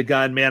really under the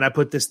gun, man. I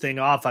put this thing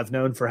off. I've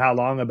known for how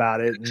long about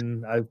it.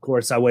 And of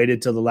course I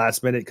waited till the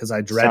last minute because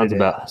I dreaded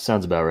it.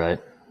 Sounds about right.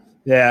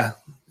 Yeah.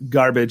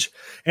 Garbage.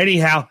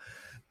 Anyhow,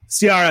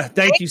 Ciara,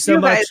 thank you so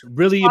much. Guys.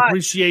 Really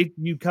appreciate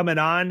you coming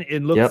on,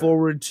 and look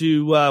forward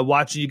to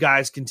watching you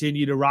guys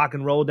continue to rock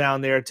and roll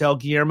down there. Tell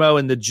Guillermo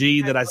and the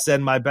G that I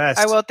send my best.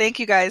 I will. Thank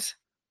you guys.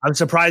 I'm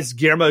surprised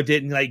Guillermo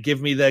didn't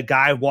give me the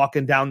guy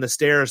walking down the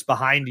stairs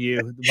behind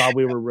you while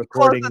we were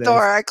recording. Close the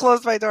door. I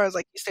closed my door. I was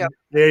like, you stay up.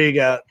 There you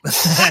go.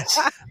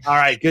 All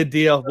right. Good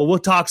deal. Well, we'll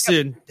talk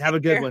soon. Have a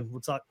good one. We'll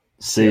talk.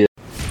 See you.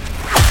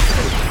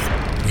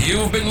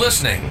 You've been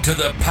listening to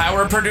the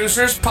Power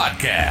Producers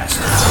Podcast.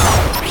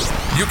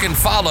 You can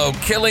follow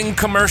Killing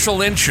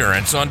Commercial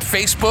Insurance on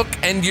Facebook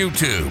and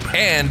YouTube.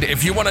 And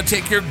if you want to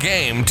take your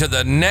game to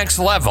the next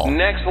level,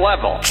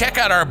 check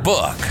out our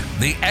book,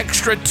 The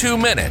Extra 2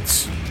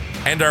 Minutes,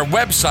 and our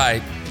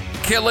website,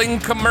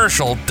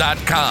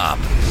 killingcommercial.com.